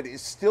grain wood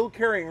is still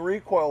carrying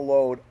recoil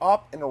load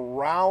up and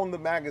around the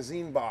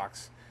magazine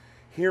box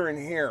here and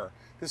here.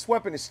 This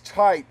weapon is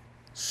tight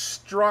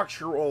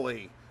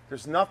structurally.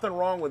 There's nothing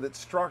wrong with it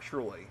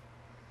structurally.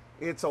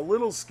 It's a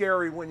little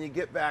scary when you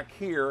get back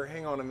here.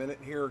 Hang on a minute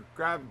here.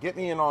 Get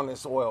me in on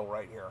this oil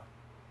right here.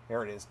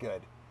 There it is,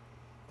 good.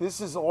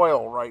 This is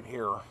oil right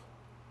here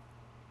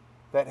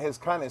that has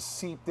kind of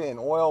seeped in.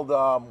 Oiled,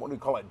 what do you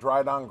call it,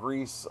 dried on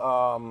grease.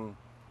 I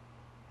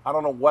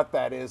don't know what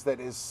that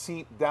is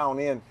seeped down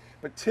in.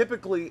 But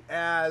typically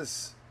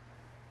as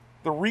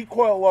the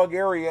recoil lug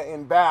area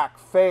in back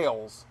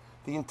fails,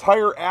 the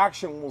entire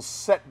action will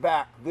set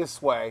back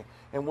this way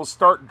and we'll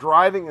start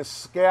driving a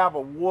scab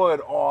of wood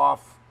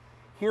off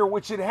here,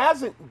 which it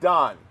hasn't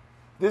done.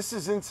 This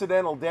is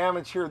incidental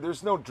damage here.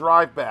 There's no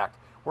drive back.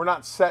 We're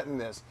not setting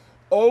this.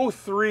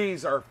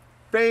 03s are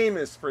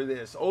famous for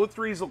this.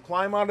 03s will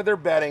climb out of their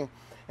bedding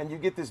and you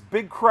get this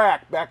big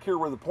crack back here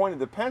where the point of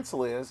the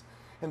pencil is,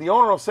 and the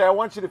owner will say, I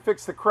want you to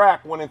fix the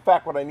crack, when in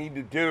fact what I need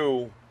to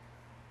do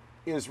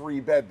is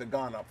rebed the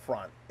gun up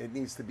front. It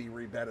needs to be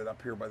rebedded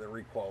up here by the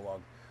recoil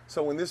lug.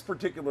 So in this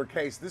particular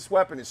case, this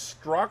weapon is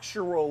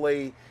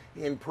structurally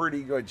in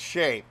pretty good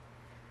shape.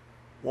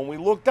 When we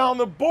look down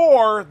the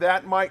bore,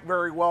 that might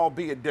very well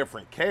be a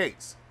different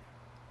case.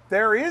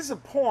 There is a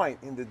point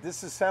in the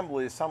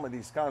disassembly of some of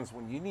these guns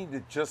when you need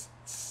to just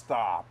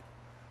stop.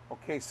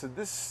 Okay, so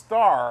this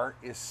star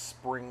is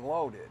spring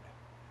loaded.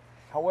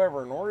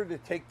 However, in order to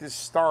take this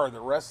star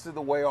the rest of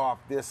the way off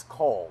this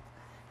cold,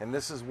 and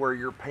this is where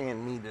you're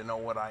paying me to know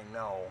what I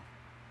know,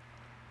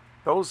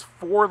 those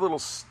 4 little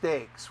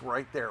stakes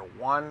right there,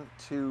 1,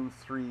 2,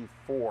 3,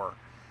 4,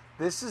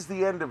 this is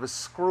the end of a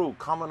screw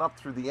coming up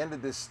through the end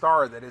of this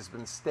star that has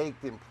been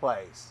staked in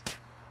place.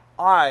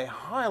 I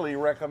highly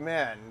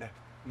recommend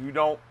you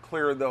don't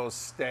clear those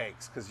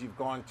stakes because you've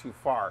gone too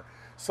far.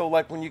 So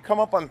like when you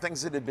come up on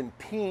things that have been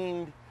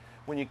peened,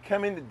 when you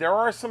come in, there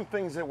are some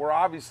things that were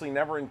obviously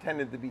never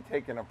intended to be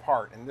taken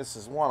apart, and this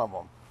is one of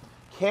them.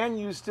 Can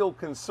you still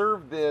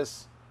conserve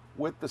this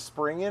with the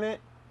spring in it?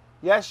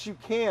 Yes, you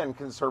can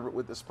conserve it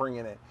with the spring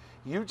in it.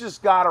 You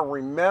just got to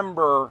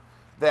remember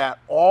that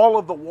all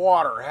of the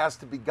water has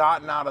to be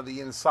gotten out of the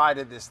inside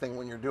of this thing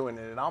when you're doing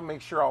it, and I'll make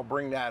sure I'll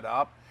bring that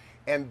up.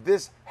 And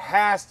this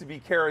has to be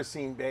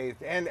kerosene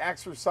bathed and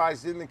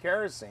exercised in the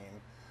kerosene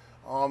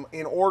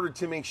in order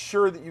to make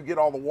sure that you get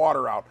all the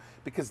water out,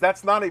 because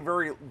that's not a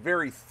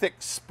very thick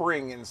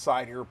spring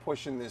inside here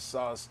pushing this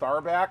star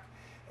back.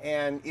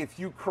 And if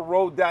you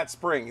corrode that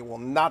spring, it will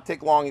not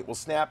take long, it will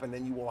snap, and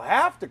then you will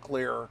have to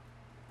clear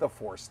the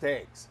 4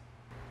 stakes.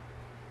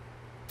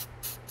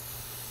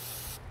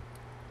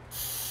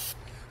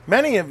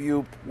 Many of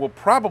you will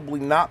probably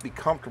not be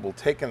comfortable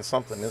taking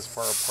something this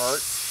far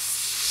apart.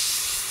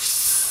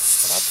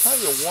 But I'll tell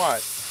you what,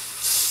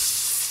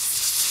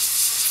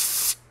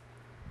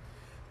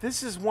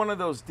 this is one of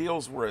those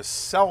deals where a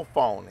cell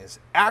phone is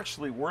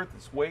actually worth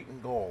its weight in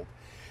gold.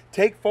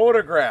 Take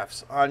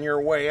photographs on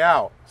your way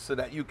out so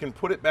that you can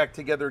put it back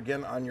together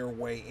again on your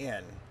way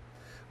in.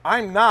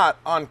 I'm not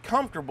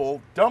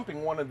uncomfortable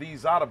dumping one of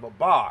these out of a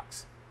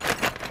box.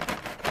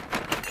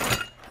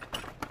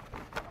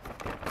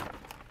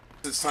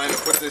 It's time to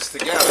put this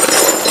together.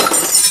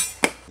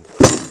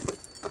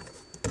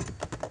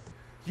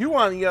 You,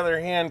 on the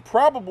other hand,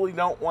 probably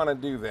don't want to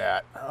do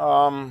that.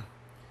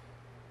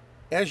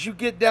 As you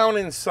get down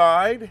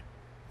inside,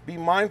 be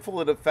mindful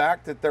of the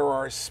fact that there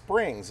are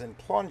springs and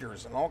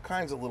plungers and all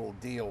kinds of little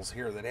deals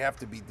here that have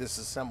to be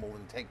disassembled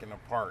and taken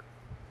apart.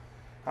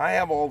 I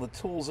have all the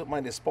tools at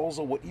my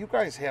disposal. What you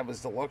guys have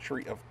is the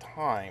luxury of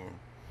time.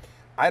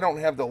 I don't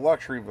have the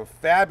luxury of a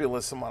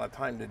fabulous amount of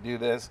time to do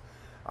this.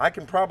 I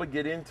can probably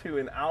get into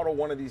and out of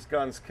one of these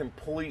guns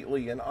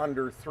completely in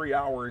under 3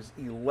 hours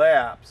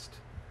elapsed.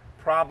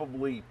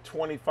 Probably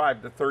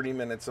 25 to 30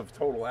 minutes of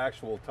total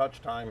actual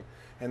touch time,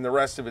 and the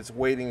rest of it's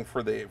waiting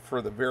for the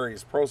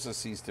various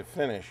processes to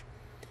finish.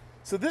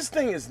 So this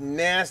thing is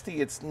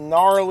nasty, it's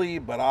gnarly,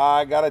 but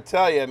I gotta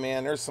tell you,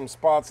 man, there's some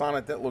spots on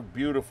it that look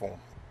beautiful.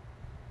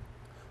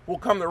 We'll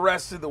come the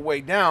rest of the way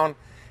down,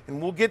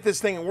 and we'll get this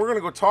thing, and we're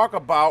gonna go talk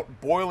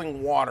about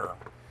boiling water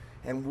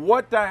and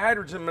what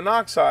dihydrogen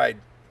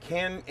monoxide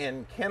can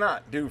and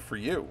cannot do for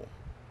you.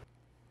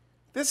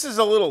 This is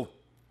a little,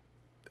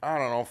 I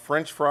don't know,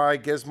 French fry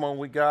gizmo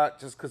we got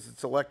just because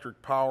it's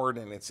electric powered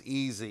and it's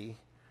easy.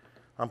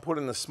 I'm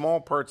putting the small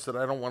parts that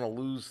I don't want to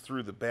lose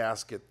through the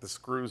basket, the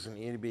screws and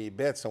the itty-bitty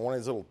bits, and one of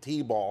these little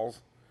tea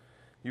balls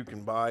you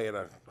can buy at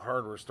a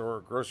hardware store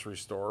or grocery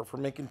store for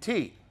making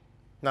tea.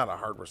 Not a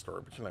hardware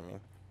store, but you know what I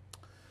mean.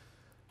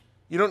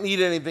 You don't need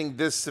anything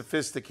this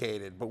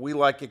sophisticated, but we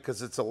like it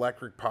because it's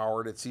electric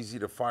powered. It's easy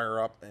to fire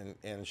up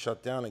and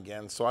shut down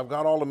again. So I've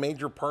got all the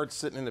major parts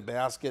sitting in the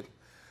basket.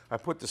 I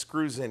put the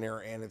screws in there,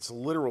 and it's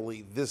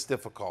literally this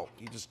difficult.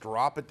 You just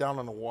drop it down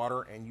in the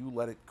water and you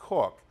let it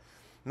cook.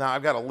 Now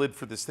I've got a lid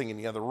for this thing in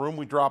the other room.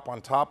 We drop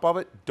on top of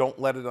it. Don't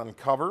let it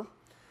uncover.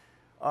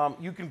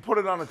 You can put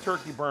it on a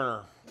turkey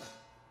burner.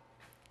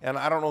 And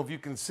I don't know if you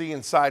can see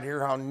inside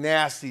here how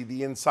nasty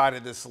the inside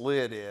of this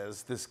lid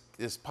is,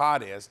 this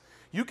pot is.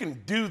 You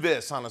can do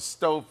this on a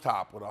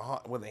stovetop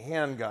with a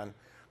handgun.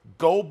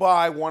 Go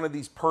buy one of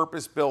these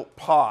purpose-built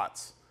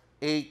pots,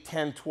 8,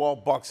 10,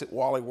 12 bucks at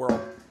Wally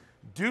World.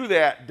 Do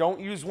that. Don't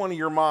use one of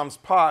your mom's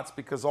pots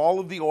because all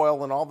of the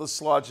oil and all the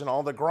sludge and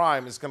all the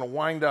grime is going to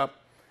wind up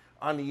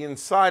on the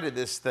inside of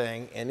this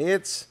thing, and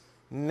it's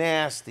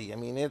nasty. I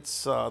mean,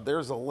 it's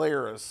there's a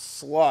layer of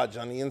sludge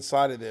on the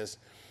inside of this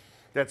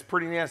that's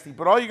pretty nasty.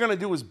 But all you're going to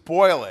do is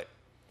boil it.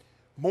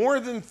 More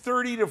than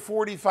 30 to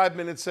 45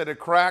 minutes at a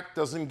crack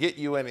doesn't get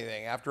you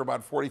anything after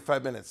about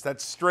 45 minutes.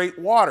 That's straight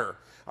water.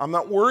 I'm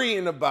not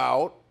worrying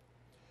about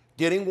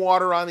getting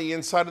water on the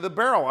inside of the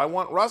barrel. I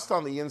want rust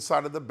on the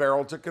inside of the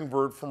barrel to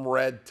convert from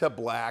red to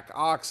black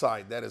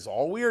oxide. That is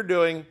all we are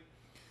doing,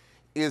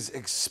 is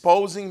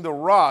exposing the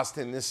rust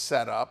in this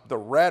setup, the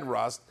red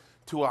rust,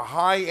 to a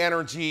high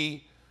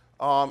energy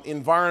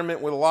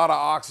environment with a lot of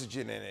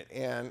oxygen in it.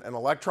 And an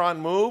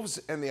electron moves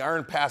and the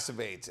iron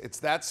passivates. It's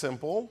that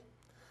simple.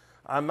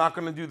 I'm not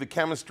going to do the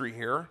chemistry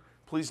here.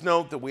 Please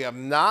note that we have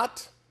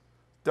not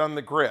done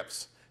the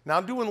grips.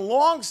 Now, doing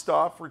long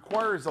stuff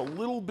requires a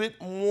little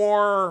bit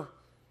more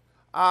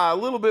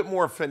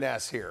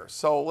finesse here.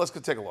 So let's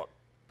go take a look.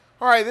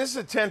 All right, this is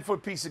a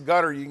 10-foot piece of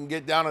gutter you can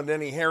get down at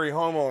any hairy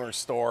homeowner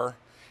store.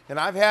 And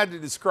I've had to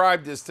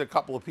describe this to a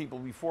couple of people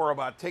before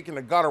about taking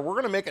a gutter. We're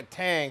going to make a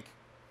tank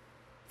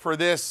for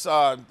this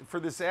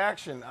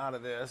action out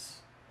of this.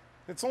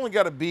 It's only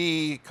got to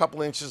be a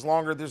couple inches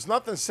longer. There's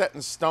nothing set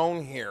in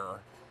stone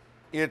here.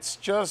 It's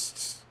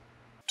just...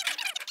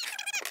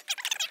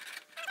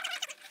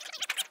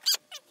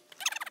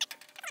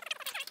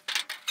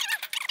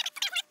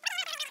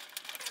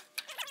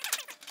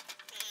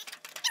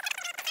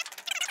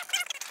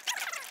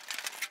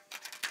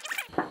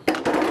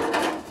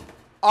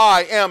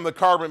 I am the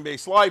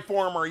carbon-based life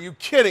form. Are you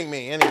kidding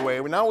me? Anyway,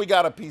 now we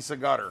got a piece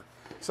of gutter.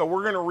 So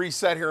we're going to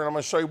reset here, and I'm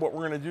going to show you what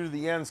we're going to do to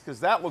the ends,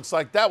 because that looks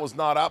like that was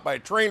gnawed out by a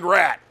trained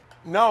rat.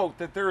 Note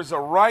that there's a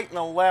right and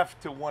a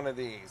left to one of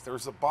these.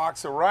 There's a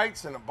box of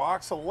rights and a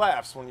box of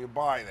lefts when you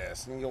buy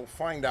this, and you'll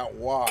find out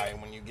why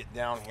when you get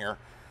down here.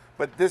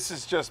 But this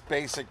is just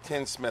basic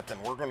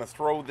tinsmithing. We're going to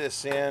throw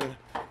this in.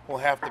 We'll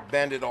have to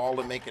bend it all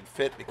to make it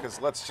fit, because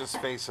let's just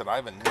face it,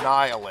 I've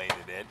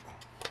annihilated it.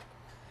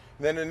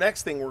 Then the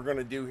next thing we're going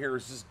to do here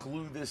is just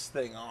glue this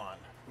thing on.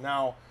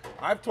 Now,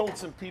 I've told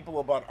some people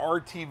about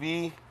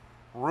RTV,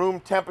 room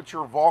temperature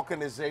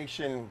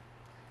vulcanization.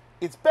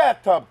 It's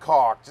bathtub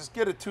caulk. Just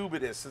get a tube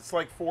of this. It's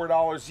like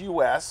 $4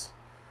 US.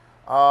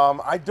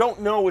 I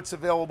don't know what's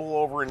available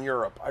over in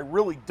Europe. I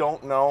really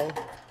don't know.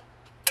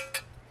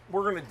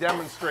 We're going to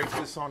demonstrate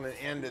this on the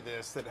end of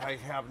this, that I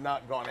have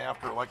not gone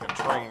after like a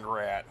trained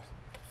rat.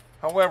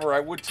 However,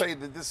 I would tell you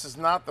that this is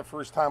not the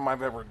first time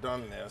I've ever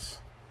done this.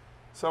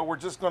 So we're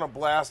just going to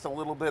blast a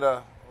little bit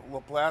of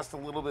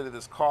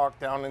this caulk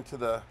down into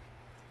the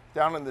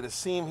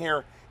seam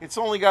here. It's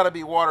only got to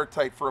be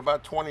watertight for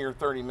about 20 or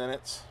 30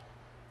 minutes.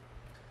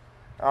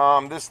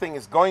 This thing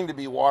is going to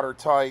be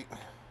watertight.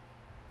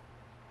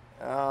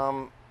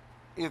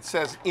 It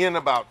says in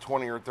about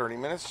 20 or 30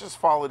 minutes. Just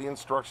follow the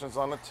instructions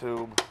on the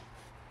tube.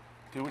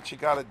 Do what you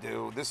got to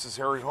do. This is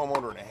Harry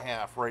Homeowner and a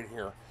half right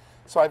here.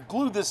 So I've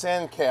glued this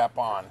end cap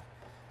on.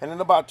 And in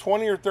about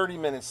 20 or 30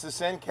 minutes,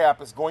 this end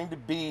cap is going to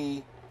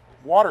be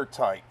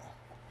watertight.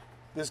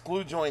 This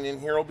glue joint in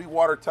here will be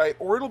watertight,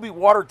 or it'll be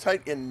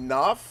watertight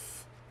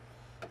enough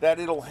that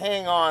it'll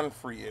hang on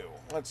for you.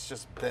 Let's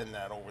just bend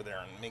that over there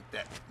and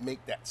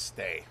make that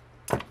stay.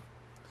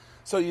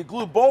 So you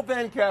glue both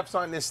end caps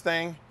on this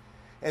thing,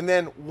 and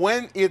then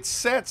when it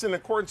sets in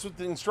accordance with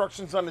the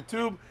instructions on the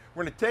tube,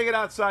 we're going to take it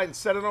outside and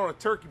set it on a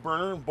turkey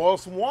burner and boil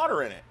some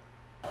water in it.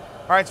 All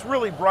right, it's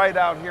really bright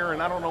out here,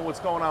 and I don't know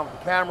what's going on with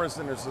the cameras,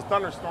 and there's a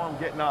thunderstorm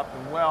getting up,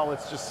 and well,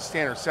 it's just a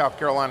standard South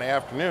Carolina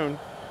afternoon.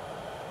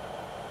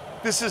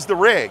 This is the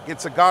rig.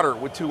 It's a gutter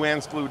with two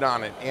ends glued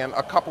on it and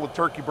a couple of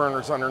turkey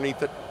burners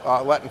underneath it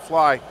letting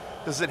fly.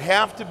 Does it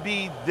have to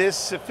be this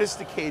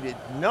sophisticated?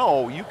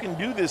 No, you can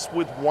do this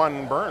with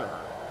one burner.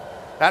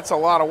 That's a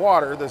lot of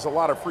water. There's a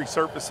lot of free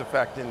surface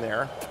effect in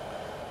there.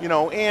 You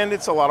know, and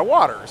it's a lot of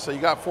water. So you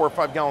got 4 or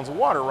 5 gallons of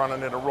water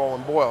running at a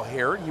rolling boil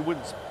here. You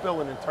wouldn't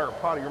spill an entire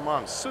pot of your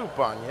mom's soup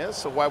on you,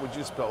 so why would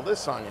you spill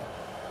this on you?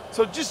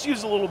 So just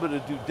use a little bit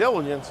of due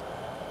diligence.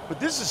 But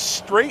this is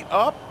straight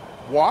up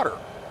water.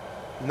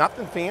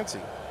 Nothing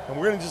fancy. And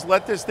we're gonna just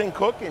let this thing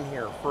cook in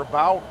here for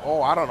about,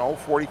 I don't know,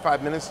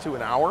 45 minutes to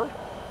an hour.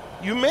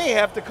 You may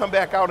have to come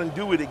back out and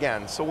do it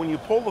again. So when you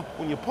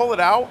pull it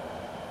out,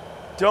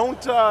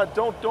 don't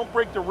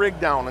break the rig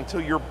down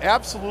until you're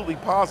absolutely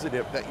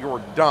positive that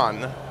you're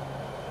done.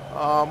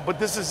 But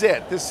this is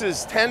it. This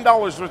is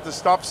 $10 worth of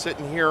stuff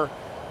sitting here.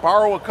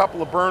 Borrow a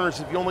couple of burners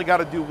if you only got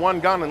to do one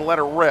gun and let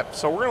it rip.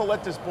 So we're going to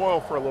let this boil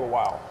for a little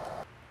while.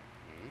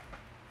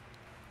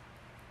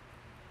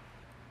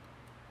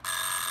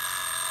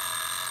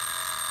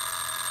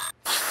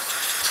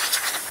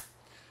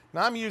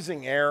 Now I'm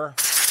using air.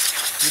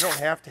 You don't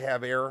have to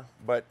have air,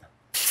 but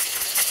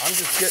I'm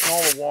just getting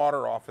all the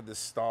water off of this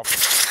stuff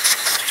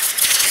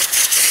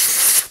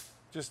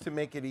just to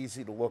make it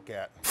easy to look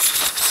at.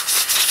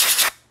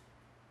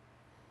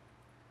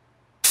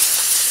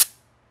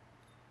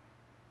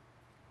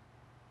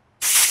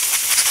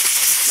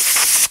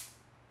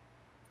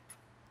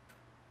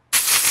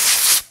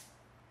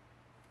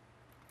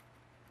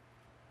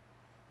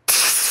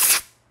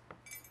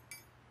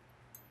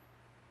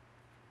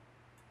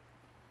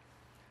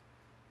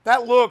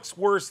 That looks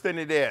worse than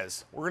it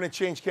is. We're going to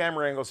change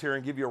camera angles here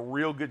and give you a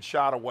real good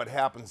shot of what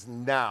happens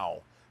now.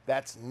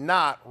 That's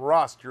not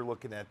rust you're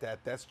looking at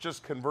that. That's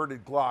just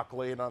converted Glock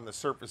laying on the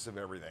surface of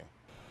everything.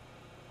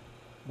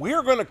 We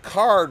are going to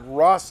card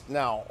rust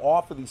now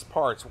off of these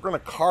parts. We're going to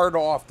card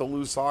off the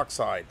loose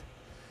oxide.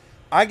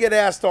 I get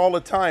asked all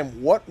the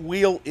time, what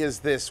wheel is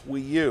this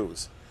we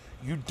use?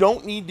 You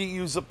don't need to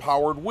use a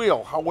powered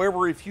wheel.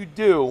 However, if you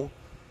do,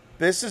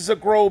 this is a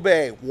Grobe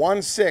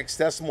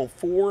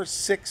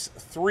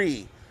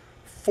 16.463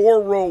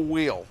 4-row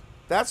wheel.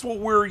 That's what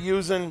we're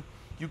using.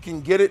 You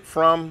can get it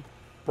from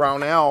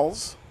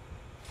Brownells.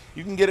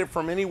 You can get it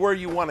from anywhere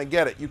you want to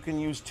get it. You can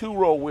use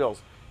 2-row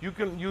wheels. You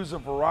can use a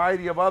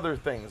variety of other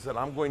things that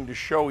I'm going to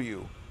show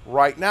you.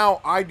 Right now,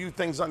 I do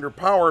things under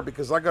power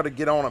because I got to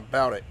get on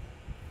about it.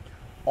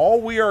 All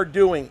we are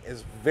doing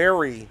is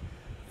very,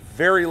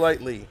 very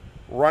lightly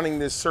running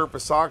this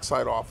surface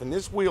oxide off. And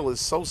this wheel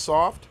is so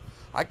soft,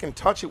 I can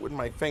touch it with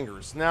my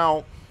fingers.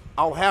 Now,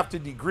 I'll have to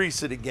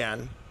degrease it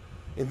again.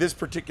 In this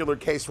particular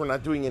case, we're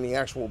not doing any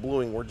actual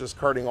bluing. We're just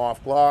carting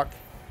off block.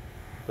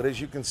 But as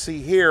you can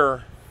see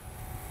here,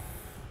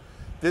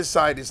 this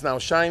side is now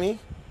shiny.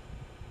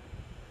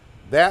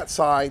 That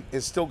side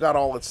has still got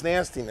all its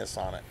nastiness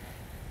on it.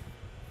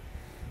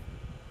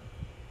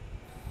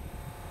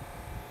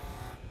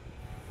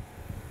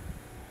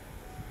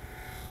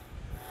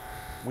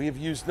 We have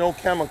used no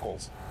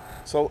chemicals.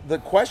 So the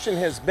question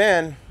has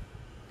been,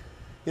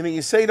 you know,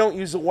 you say don't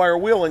use a wire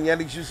wheel, and yet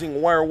he's using a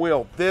wire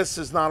wheel. This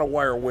is not a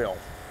wire wheel.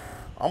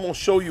 I'm going to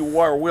show you a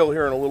wire wheel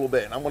here in a little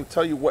bit, and I'm going to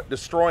tell you what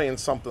destroying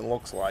something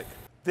looks like.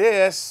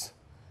 This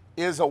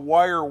is a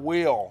wire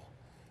wheel.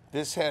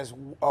 This has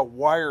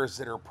wires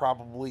that are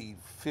probably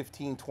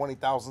 15, 20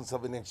 thousandths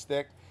of an inch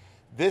thick.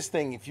 This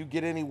thing, if you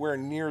get anywhere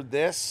near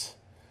this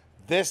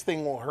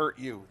thing will hurt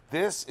you.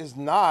 This is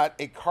not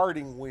a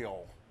carding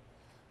wheel.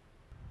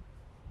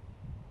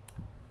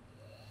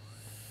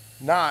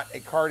 Not a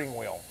carding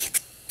wheel.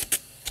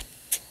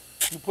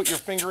 You put your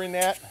finger in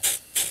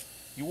that,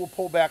 you will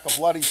pull back a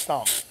bloody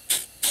stump.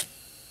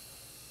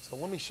 So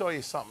let me show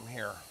you something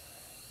here.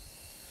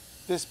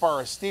 This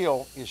bar of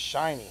steel is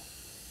shiny.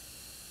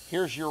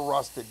 Here's your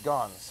rusted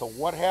gun. So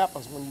what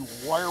happens when you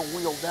wire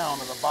wheel down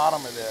to the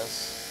bottom of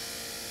this?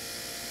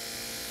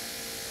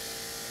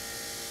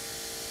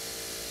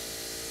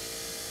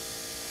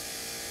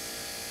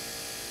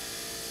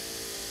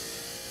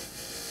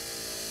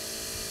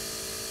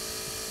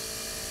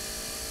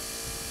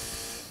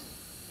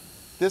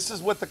 This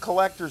is what the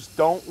collectors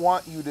don't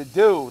want you to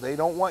do. They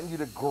don't want you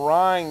to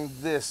grind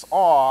this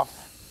off.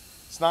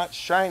 It's not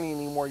shiny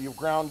anymore. You've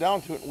ground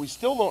down to it. We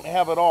still don't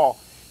have it all.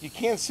 You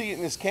can't see it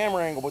in this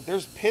camera angle, but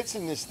there's pits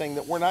in this thing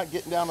that we're not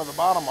getting down to the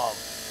bottom of.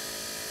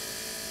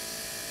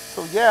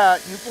 So yeah,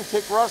 you can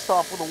take rust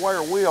off with a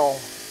wire wheel,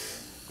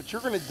 but you're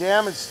going to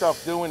damage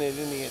stuff doing it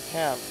in the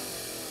attempt.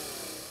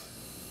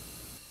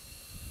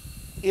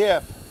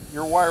 If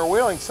you're wire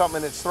wheeling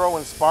something that's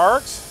throwing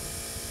sparks,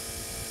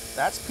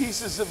 that's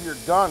pieces of your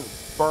gun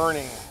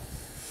burning.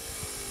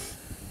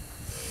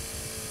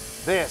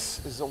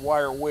 This is a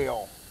wire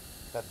wheel.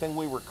 That thing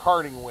we were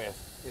carding with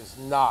is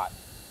not.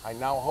 I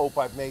now hope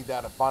I've made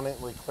that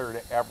abundantly clear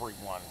to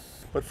everyone.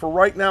 But for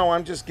right now,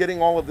 I'm just getting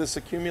all of this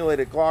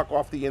accumulated Glock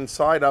off the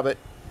inside of it,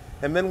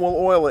 and then we'll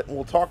oil it, and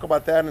we'll talk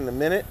about that in a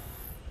minute.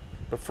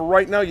 But for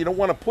right now, you don't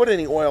want to put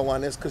any oil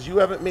on this because you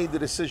haven't made the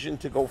decision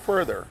to go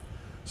further.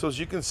 So as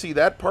you can see,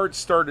 that part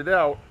started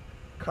out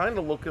kind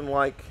of looking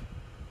like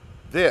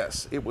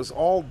this. It was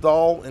all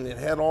dull and it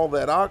had all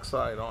that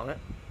oxide on it.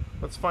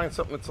 Let's find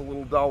something that's a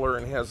little duller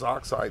and has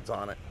oxides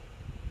on it.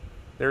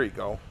 There you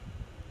go.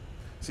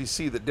 So you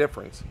see the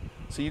difference.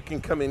 So you can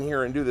come in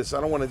here and do this.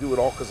 I don't want to do it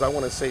all because I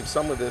want to save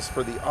some of this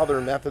for the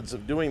other methods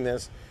of doing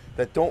this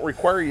that don't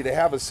require you to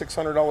have a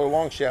 $600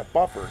 long shaft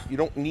buffer. You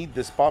don't need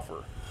this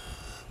buffer.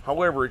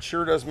 However, it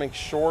sure does make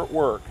short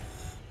work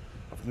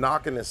of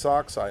knocking this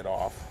oxide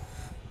off.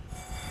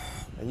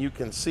 And you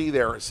can see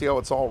there, see how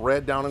it's all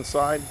red down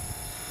inside?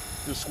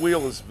 This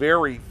wheel is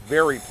very,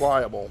 very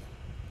pliable,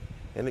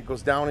 and it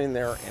goes down in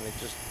there and it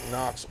just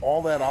knocks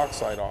all that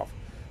oxide off,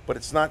 but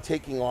it's not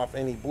taking off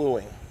any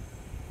bluing.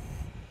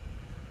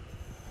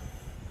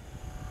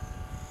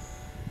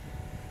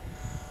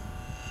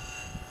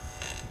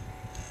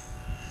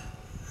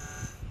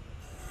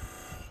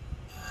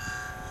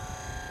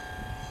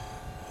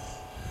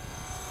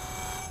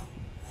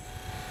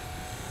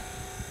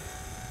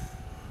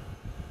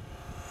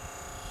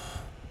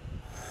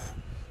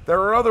 There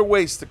are other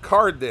ways to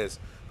card this,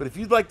 but if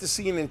you'd like to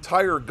see an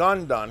entire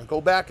gun done, go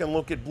back and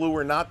look at Blue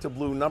or Not to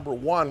Blue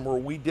 #1, where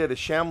we did a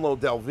Chamelot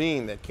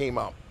Delvine that came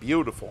out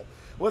beautiful.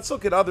 Let's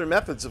look at other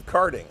methods of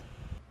carding.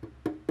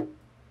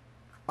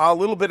 A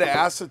little bit of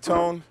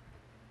acetone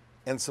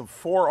and some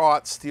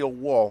 4/0 steel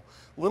wool.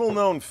 Little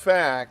known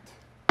fact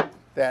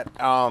that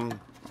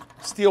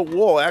steel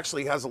wool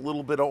actually has a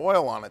little bit of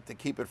oil on it to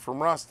keep it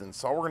from rusting.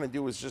 So all we're going to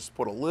do is just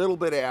put a little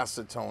bit of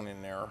acetone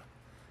in there.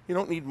 You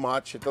don't need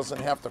much. It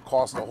doesn't have to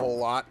cost a whole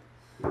lot.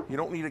 You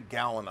don't need a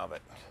gallon of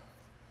it.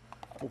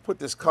 We'll put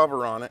this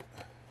cover on it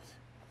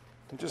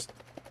and just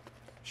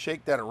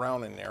shake that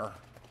around in there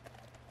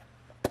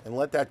and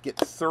let that get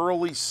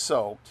thoroughly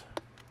soaked.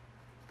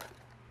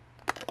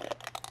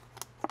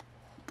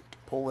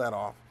 Pull that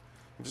off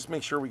and just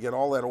make sure we get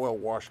all that oil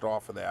washed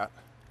off of that.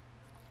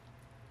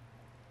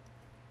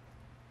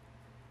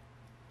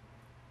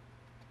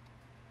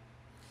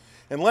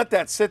 And let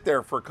that sit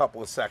there for a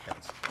couple of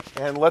seconds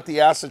and let the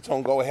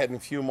acetone go ahead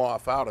and fume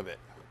off out of it.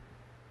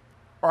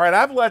 All right,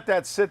 I've let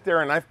that sit there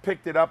and I've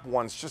picked it up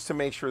once just to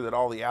make sure that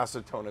all the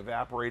acetone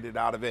evaporated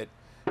out of it.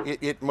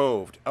 It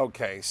moved.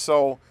 Okay,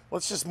 so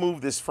let's just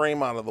move this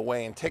frame out of the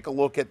way and take a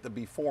look at the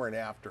before and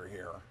after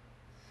here.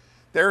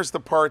 There's the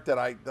part that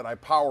I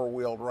power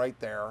wheeled right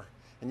there,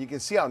 and you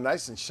can see how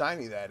nice and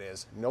shiny that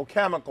is. No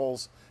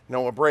chemicals,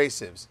 no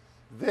abrasives.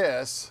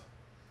 This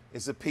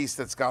is a piece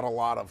that's got a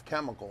lot of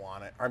chemical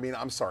on it. I mean,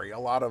 I'm sorry, a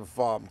lot of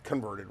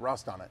converted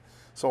rust on it.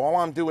 So all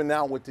I'm doing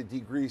now with the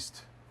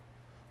degreased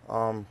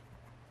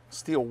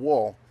steel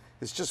wool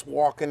is just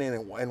walking in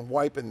and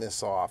wiping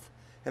this off.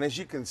 And as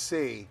you can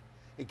see,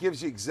 it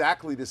gives you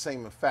exactly the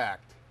same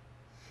effect.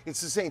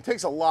 It's the same, it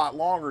takes a lot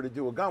longer to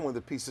do a gun with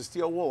a piece of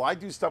steel wool. I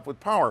do stuff with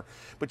power,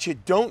 but you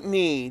don't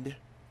need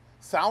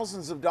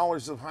thousands of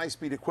dollars of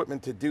high-speed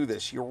equipment to do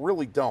this. You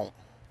really don't.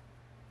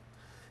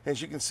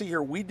 As you can see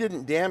here, we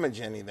didn't damage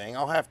anything.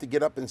 I'll have to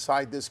get up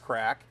inside this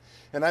crack.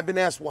 And I've been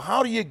asked, well,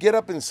 how do you get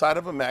up inside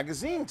of a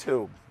magazine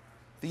tube?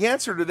 The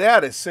answer to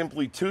that is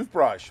simply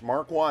toothbrush,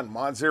 Mark 1,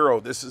 Mod 0.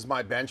 This is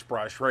my bench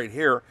brush right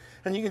here.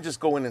 And you can just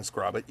go in and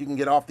scrub it. You can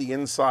get off the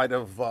inside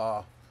of,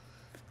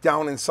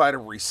 down inside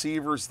of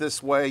receivers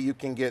this way. You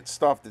can get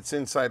stuff that's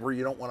inside where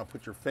you don't want to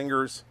put your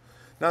fingers.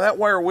 Now that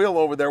wire wheel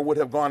over there would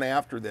have gone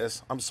after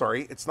this. I'm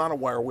sorry, it's not a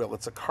wire wheel,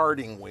 it's a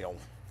carding wheel.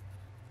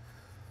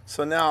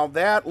 So now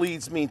that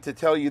leads me to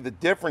tell you the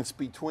difference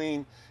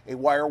between a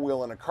wire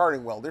wheel and a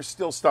carding wheel. There's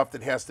still stuff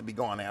that has to be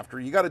gone after.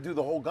 You got to do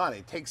the whole gun.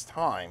 It takes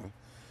time.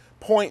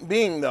 Point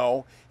being,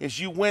 though, is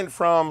you went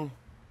from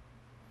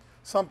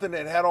something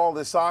that had all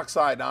this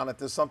oxide on it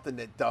to something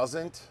that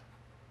doesn't.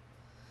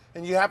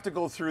 And you have to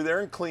go through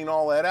there and clean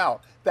all that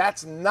out.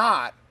 That's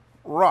not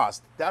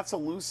rust. That's a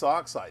loose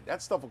oxide.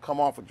 That stuff will come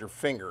off with your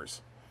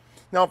fingers.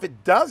 Now, if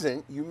it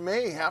doesn't, you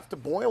may have to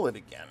boil it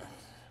again.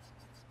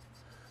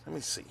 Let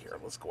me see here.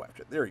 Let's go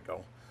after it. There you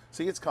go.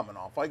 See, it's coming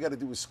off. All you got to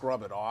do is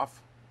scrub it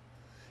off.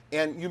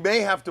 And you may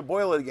have to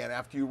boil it again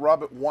after you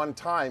rub it one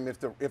time if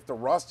the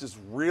rust is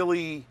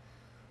really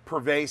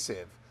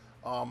pervasive.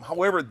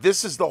 However,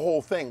 this is the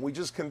whole thing. We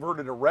just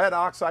converted a red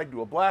oxide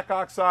to a black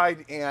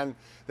oxide, and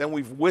then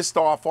we've whisked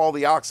off all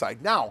the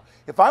oxide. Now,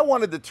 if I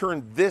wanted to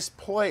turn this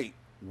plate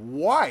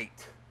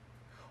white,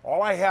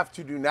 all I have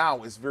to do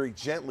now is very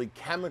gently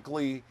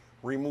chemically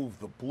remove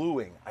the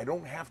bluing. I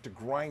don't have to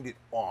grind it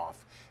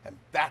off, and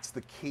that's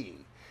the key.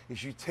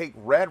 Is you take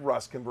red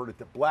rust, convert it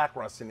to black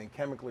rust, and then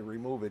chemically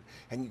remove it,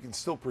 and you can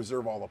still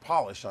preserve all the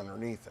polish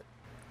underneath it.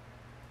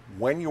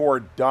 When you're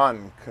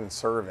done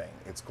conserving,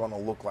 it's going to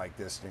look like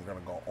this, and you're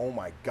going to go, oh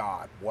my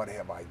God, what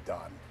have I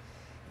done?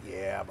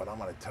 Yeah, but I'm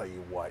going to tell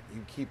you what,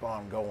 you keep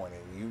on going,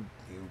 and you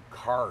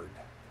card,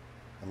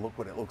 and look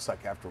what it looks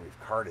like after we've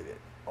carded it.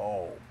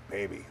 Oh,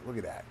 baby, look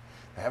at that.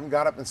 I haven't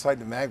got up inside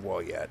the mag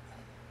well yet,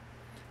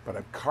 but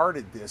I've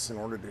carded this in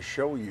order to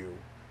show you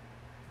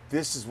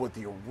this is what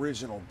the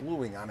original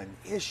bluing on an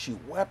issue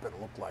weapon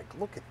looked like.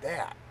 Look at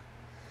that.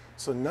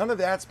 So none of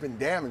that's been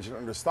damaged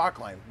under stock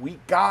line. We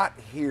got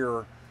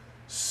here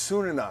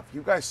soon enough.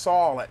 You guys saw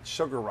all that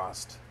sugar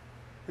rust.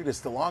 Look at this,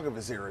 the long of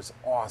his ear is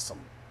awesome.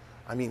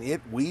 I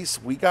mean, we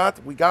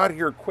got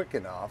here quick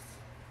enough.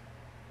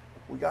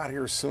 We got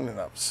here soon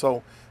enough.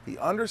 So the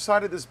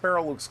underside of this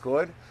barrel looks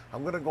good.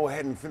 I'm gonna go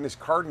ahead and finish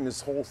carding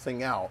this whole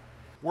thing out.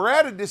 We're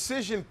at a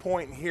decision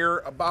point here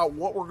about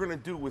what we're gonna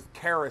do with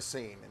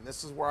kerosene, and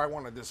this is where I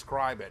wanna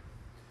describe it.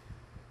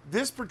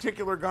 This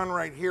particular gun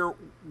right here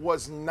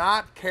was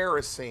not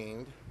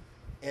kerosened,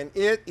 and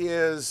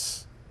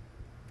it's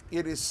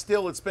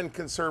been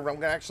conserved.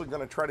 I'm actually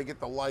gonna try to get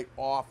the light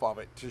off of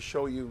it to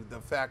show you the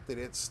fact that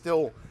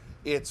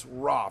it's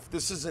rough.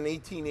 This is an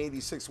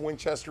 1886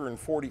 Winchester in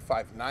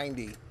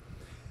 4590.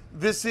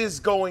 This is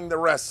going the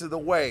rest of the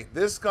way.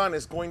 This gun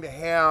is going to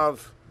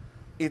have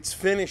its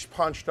finish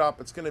punched up.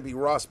 It's going to be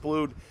rust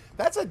blued.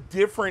 That's a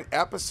different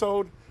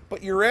episode,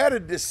 but you're at a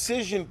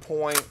decision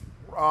point.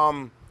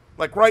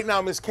 Like right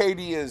now, Miss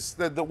Katie is,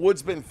 the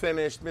wood's been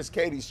finished. Miss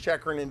Katie's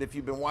checkering it. If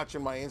you've been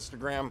watching my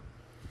Instagram,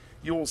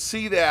 you will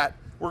see that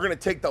we're going to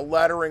take the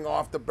lettering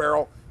off the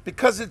barrel.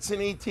 Because it's an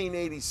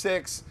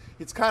 1886,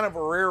 it's kind of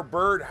a rare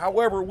bird.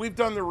 However, we've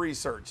done the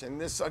research, and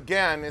this,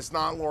 again, is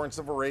not Lawrence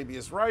of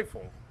Arabia's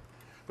rifle.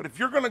 But if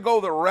you're going to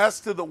go the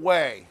rest of the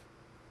way,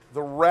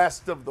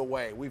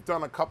 we've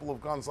done a couple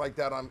of guns like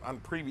that on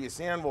previous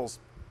anvils.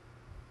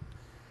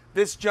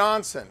 This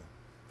Johnson,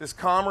 this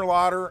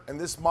Kammerlader, and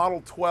this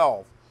Model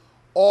 12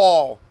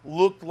 all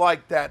looked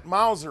like that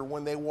Mauser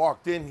when they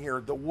walked in here.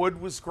 The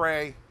wood was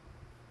gray,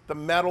 the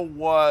metal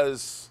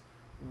was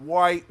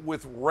white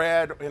with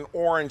red and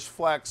orange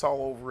flecks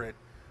all over it.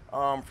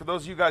 For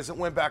those of you guys that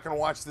went back and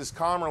watched this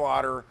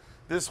Kammerlader,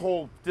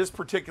 this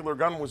particular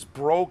gun was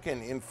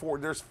broken in four.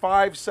 There's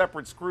 5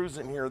 separate screws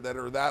in here that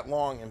are that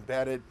long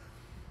embedded.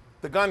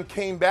 The gun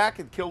came back,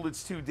 it killed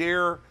its 2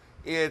 deer.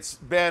 It's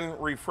been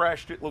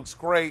refreshed, it looks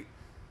great.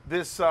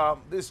 This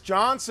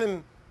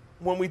Johnson,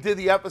 when we did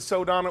the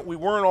episode on it, we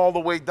weren't all the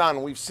way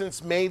done. We've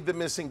since made the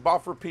missing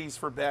buffer piece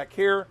for back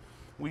here.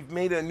 We've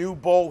made a new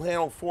bowl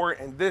handle for it,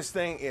 and this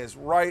thing is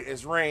right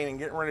as rain and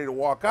getting ready to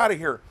walk out of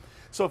here.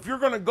 So if you're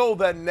gonna go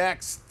the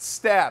next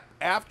step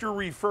after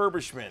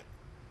refurbishment,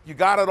 you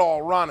got it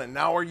all running.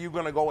 Now are you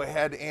gonna go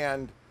ahead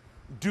and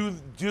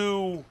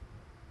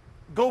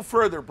go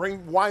further,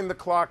 wind the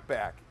clock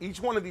back? Each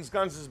one of these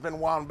guns has been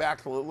wound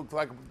back till it looked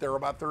like they're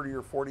about 30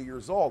 or 40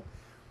 years old.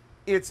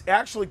 It's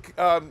actually,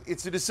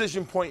 it's a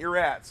decision point you're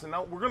at. So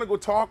now we're gonna go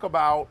talk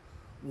about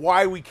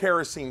why we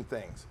kerosene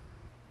things.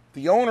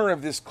 The owner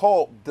of this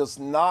Colt does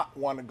not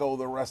want to go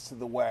the rest of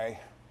the way.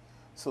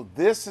 So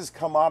this has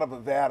come out of a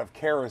vat of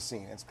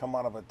kerosene. It's come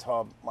out of a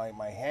tub, my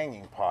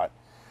hanging pot.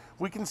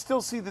 We can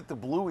still see that the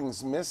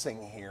bluing's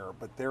missing here,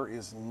 but there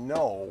is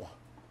no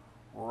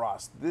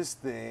rust. This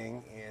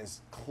thing is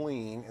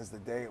clean as the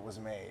day it was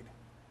made.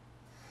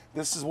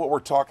 This is what we're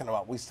talking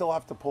about. We still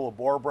have to pull a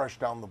bore brush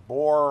down the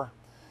bore.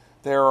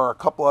 There are a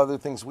couple other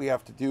things we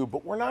have to do,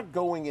 but we're not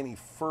going any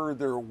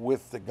further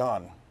with the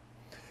gun.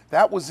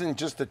 That was in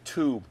just a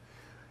tube.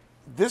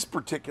 This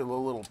particular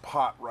little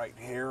pot right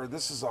here,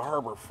 this is a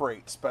Harbor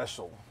Freight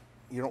special.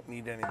 You don't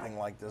need anything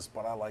like this,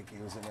 but I like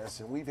using this.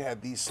 And we've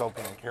had these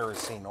soaking in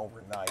kerosene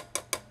overnight.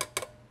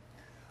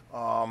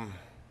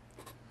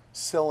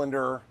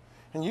 Cylinder,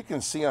 and you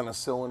can see on a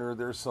cylinder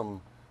there's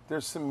some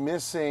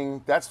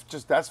missing. That's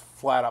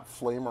flat up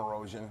flame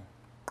erosion.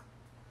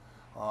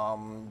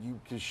 You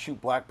can shoot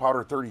black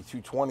powder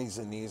 3220s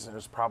in these, and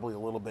there's probably a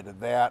little bit of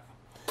that.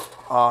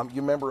 You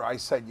remember I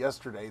said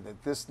yesterday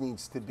that this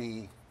needs to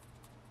be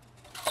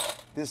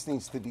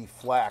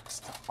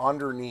flaxed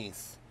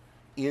underneath,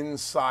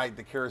 inside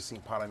the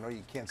kerosene pot. I know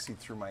you can't see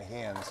through my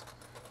hands,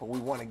 but we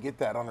want to get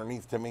that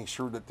underneath to make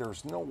sure that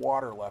there's no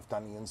water left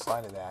on the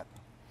inside of that.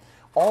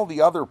 All the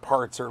other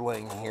parts are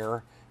laying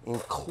here,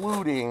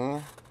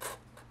 including,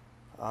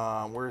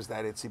 where's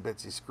that itsy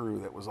bitsy screw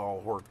that was all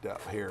worked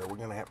up here? We're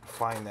going to have to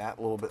find that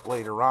a little bit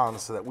later on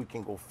so that we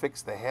can go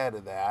fix the head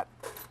of that.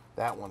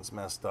 That one's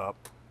messed up.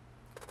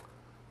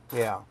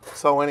 Yeah,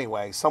 so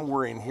anyway,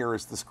 somewhere in here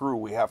is the screw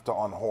we have to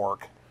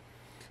unhork.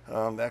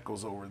 That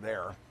goes over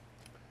there.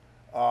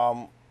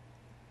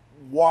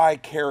 Why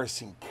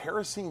kerosene?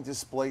 Kerosene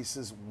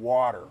displaces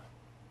water.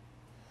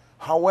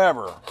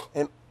 However,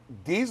 and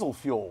diesel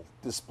fuel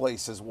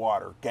displaces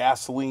water.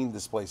 Gasoline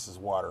displaces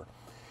water.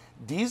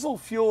 Diesel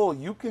fuel,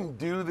 you can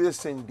do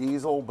this in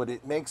diesel, but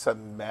it makes a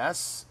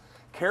mess.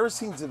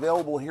 Kerosene's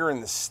available here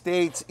in the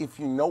States if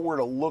you know where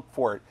to look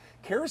for it.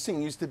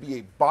 Kerosene used to be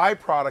a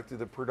byproduct of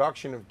the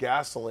production of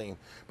gasoline,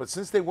 but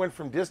since they went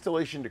from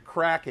distillation to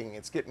cracking,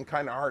 it's getting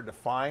kind of hard to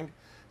find,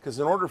 because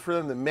in order for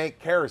them to make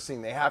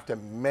kerosene, they have to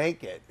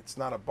make it. It's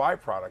not a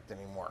byproduct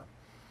anymore.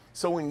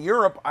 So in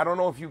Europe, I don't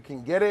know if you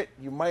can get it.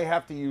 You might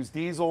have to use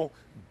diesel.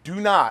 Do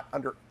not,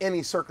 under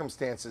any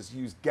circumstances,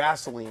 use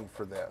gasoline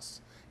for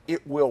this.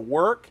 It will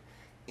work,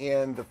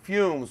 and the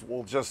fumes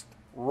will just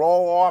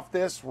roll off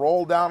this,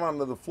 roll down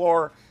onto the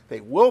floor. They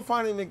will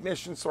find an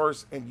ignition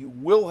source, and you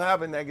will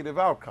have a negative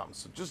outcome.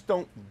 So just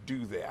don't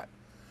do that.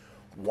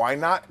 Why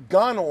not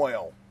gun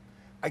oil?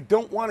 I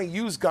don't want to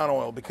use gun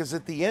oil because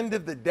at the end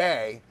of the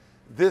day,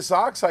 this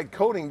oxide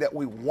coating that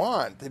we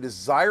want, the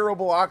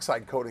desirable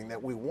oxide coating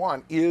that we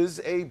want,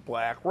 is a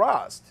black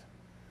rust.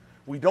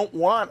 We don't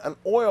want an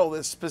oil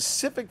that's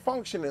specific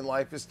function in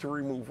life is to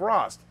remove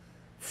rust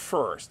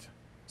first.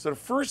 So the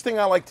first thing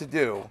I like to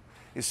do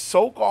is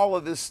soak all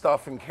of this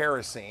stuff in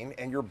kerosene,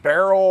 and your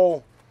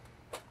barrel,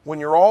 when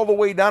you're all the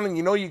way down and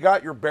you know you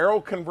got your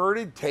barrel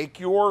converted, take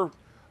your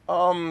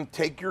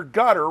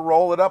gutter,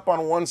 roll it up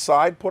on one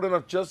side,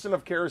 put just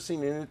enough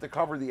kerosene in it to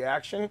cover the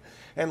action,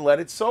 and let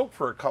it soak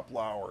for a couple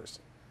hours.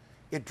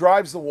 It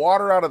drives the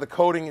water out of the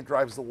coating, it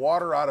drives the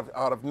water out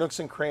of nooks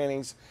and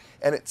crannies,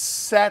 and it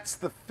sets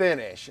the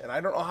finish. And I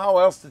don't know how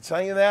else to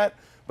tell you that,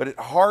 but it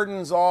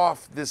hardens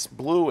off this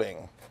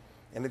bluing,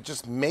 and it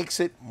just makes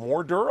it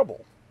more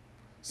durable.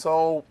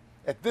 So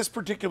at this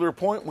particular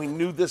point, we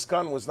knew this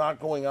gun was not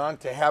going on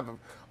to have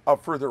a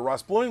further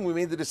rust bluing. We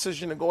made the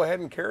decision to go ahead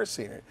and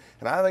kerosene it,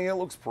 and I think it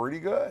looks pretty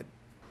good.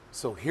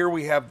 So here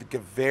we have the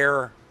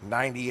Gewehr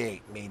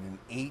 98, made in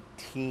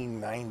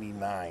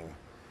 1899.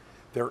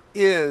 There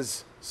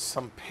is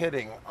some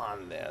pitting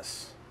on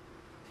this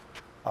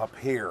up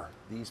here.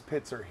 These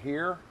pits are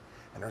here,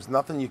 and there's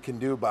nothing you can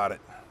do about it,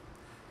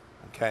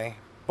 okay?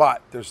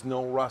 But there's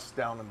no rust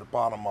down in the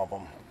bottom of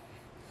them.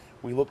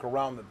 We look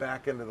around the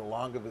back end of the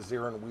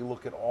Longa-Visier and we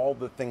look at all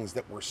the things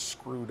that were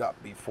screwed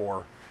up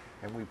before,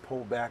 and we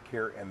pull back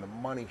here, and the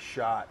money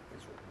shot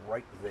is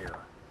right there.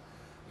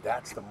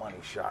 That's the money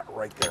shot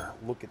right there.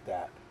 Look at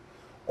that.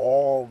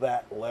 All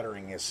that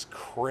lettering is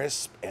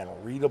crisp and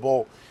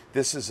readable.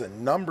 This is a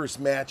numbers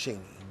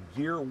matching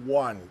year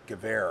one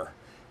Gewehr.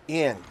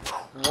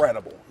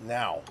 Incredible.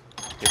 Now,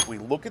 if we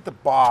look at the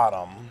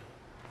bottom,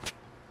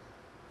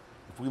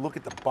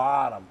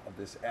 of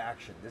this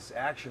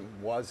action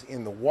was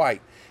in the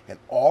white, and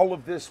all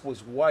of this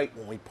was white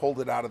when we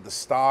pulled it out of the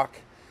stock,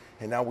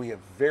 and now we have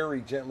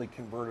very gently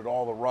converted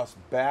all the rust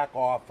back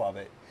off of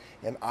it.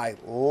 And I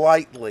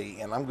lightly,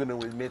 and I'm going to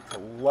admit to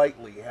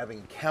lightly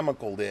having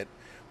chemicaled it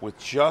with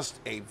just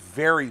a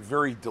very,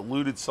 very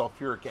diluted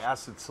sulfuric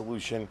acid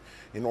solution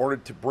in order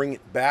to bring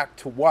it back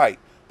to white.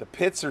 The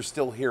pits are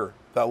still here.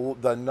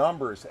 The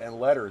numbers and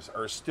letters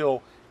are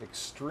still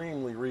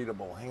extremely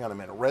readable. Hang on a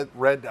minute.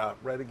 Red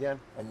again.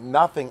 And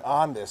nothing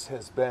on this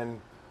has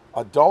been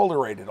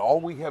adulterated.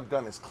 All we have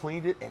done is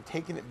cleaned it and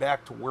taken it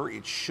back to where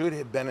it should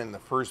have been in the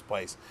first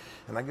place.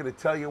 And I'm going to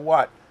tell you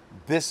what,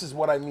 this is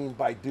what I mean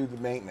by do the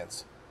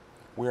maintenance.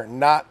 We're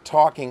not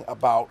talking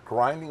about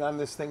grinding on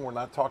this thing. We're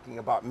not talking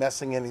about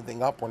messing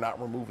anything up. We're not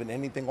removing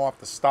anything off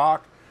the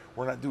stock.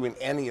 We're not doing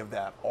any of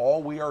that.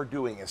 All we are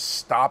doing is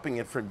stopping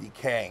it from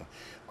decaying.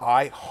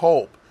 I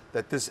hope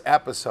that this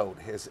episode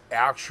has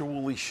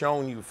actually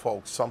shown you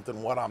folks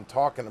something what I'm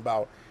talking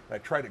about. I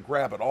try to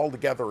grab it all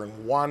together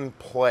in one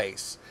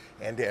place.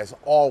 And as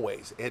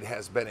always, it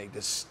has been a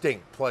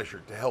distinct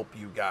pleasure to help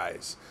you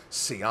guys.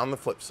 See you on the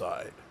flip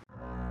side.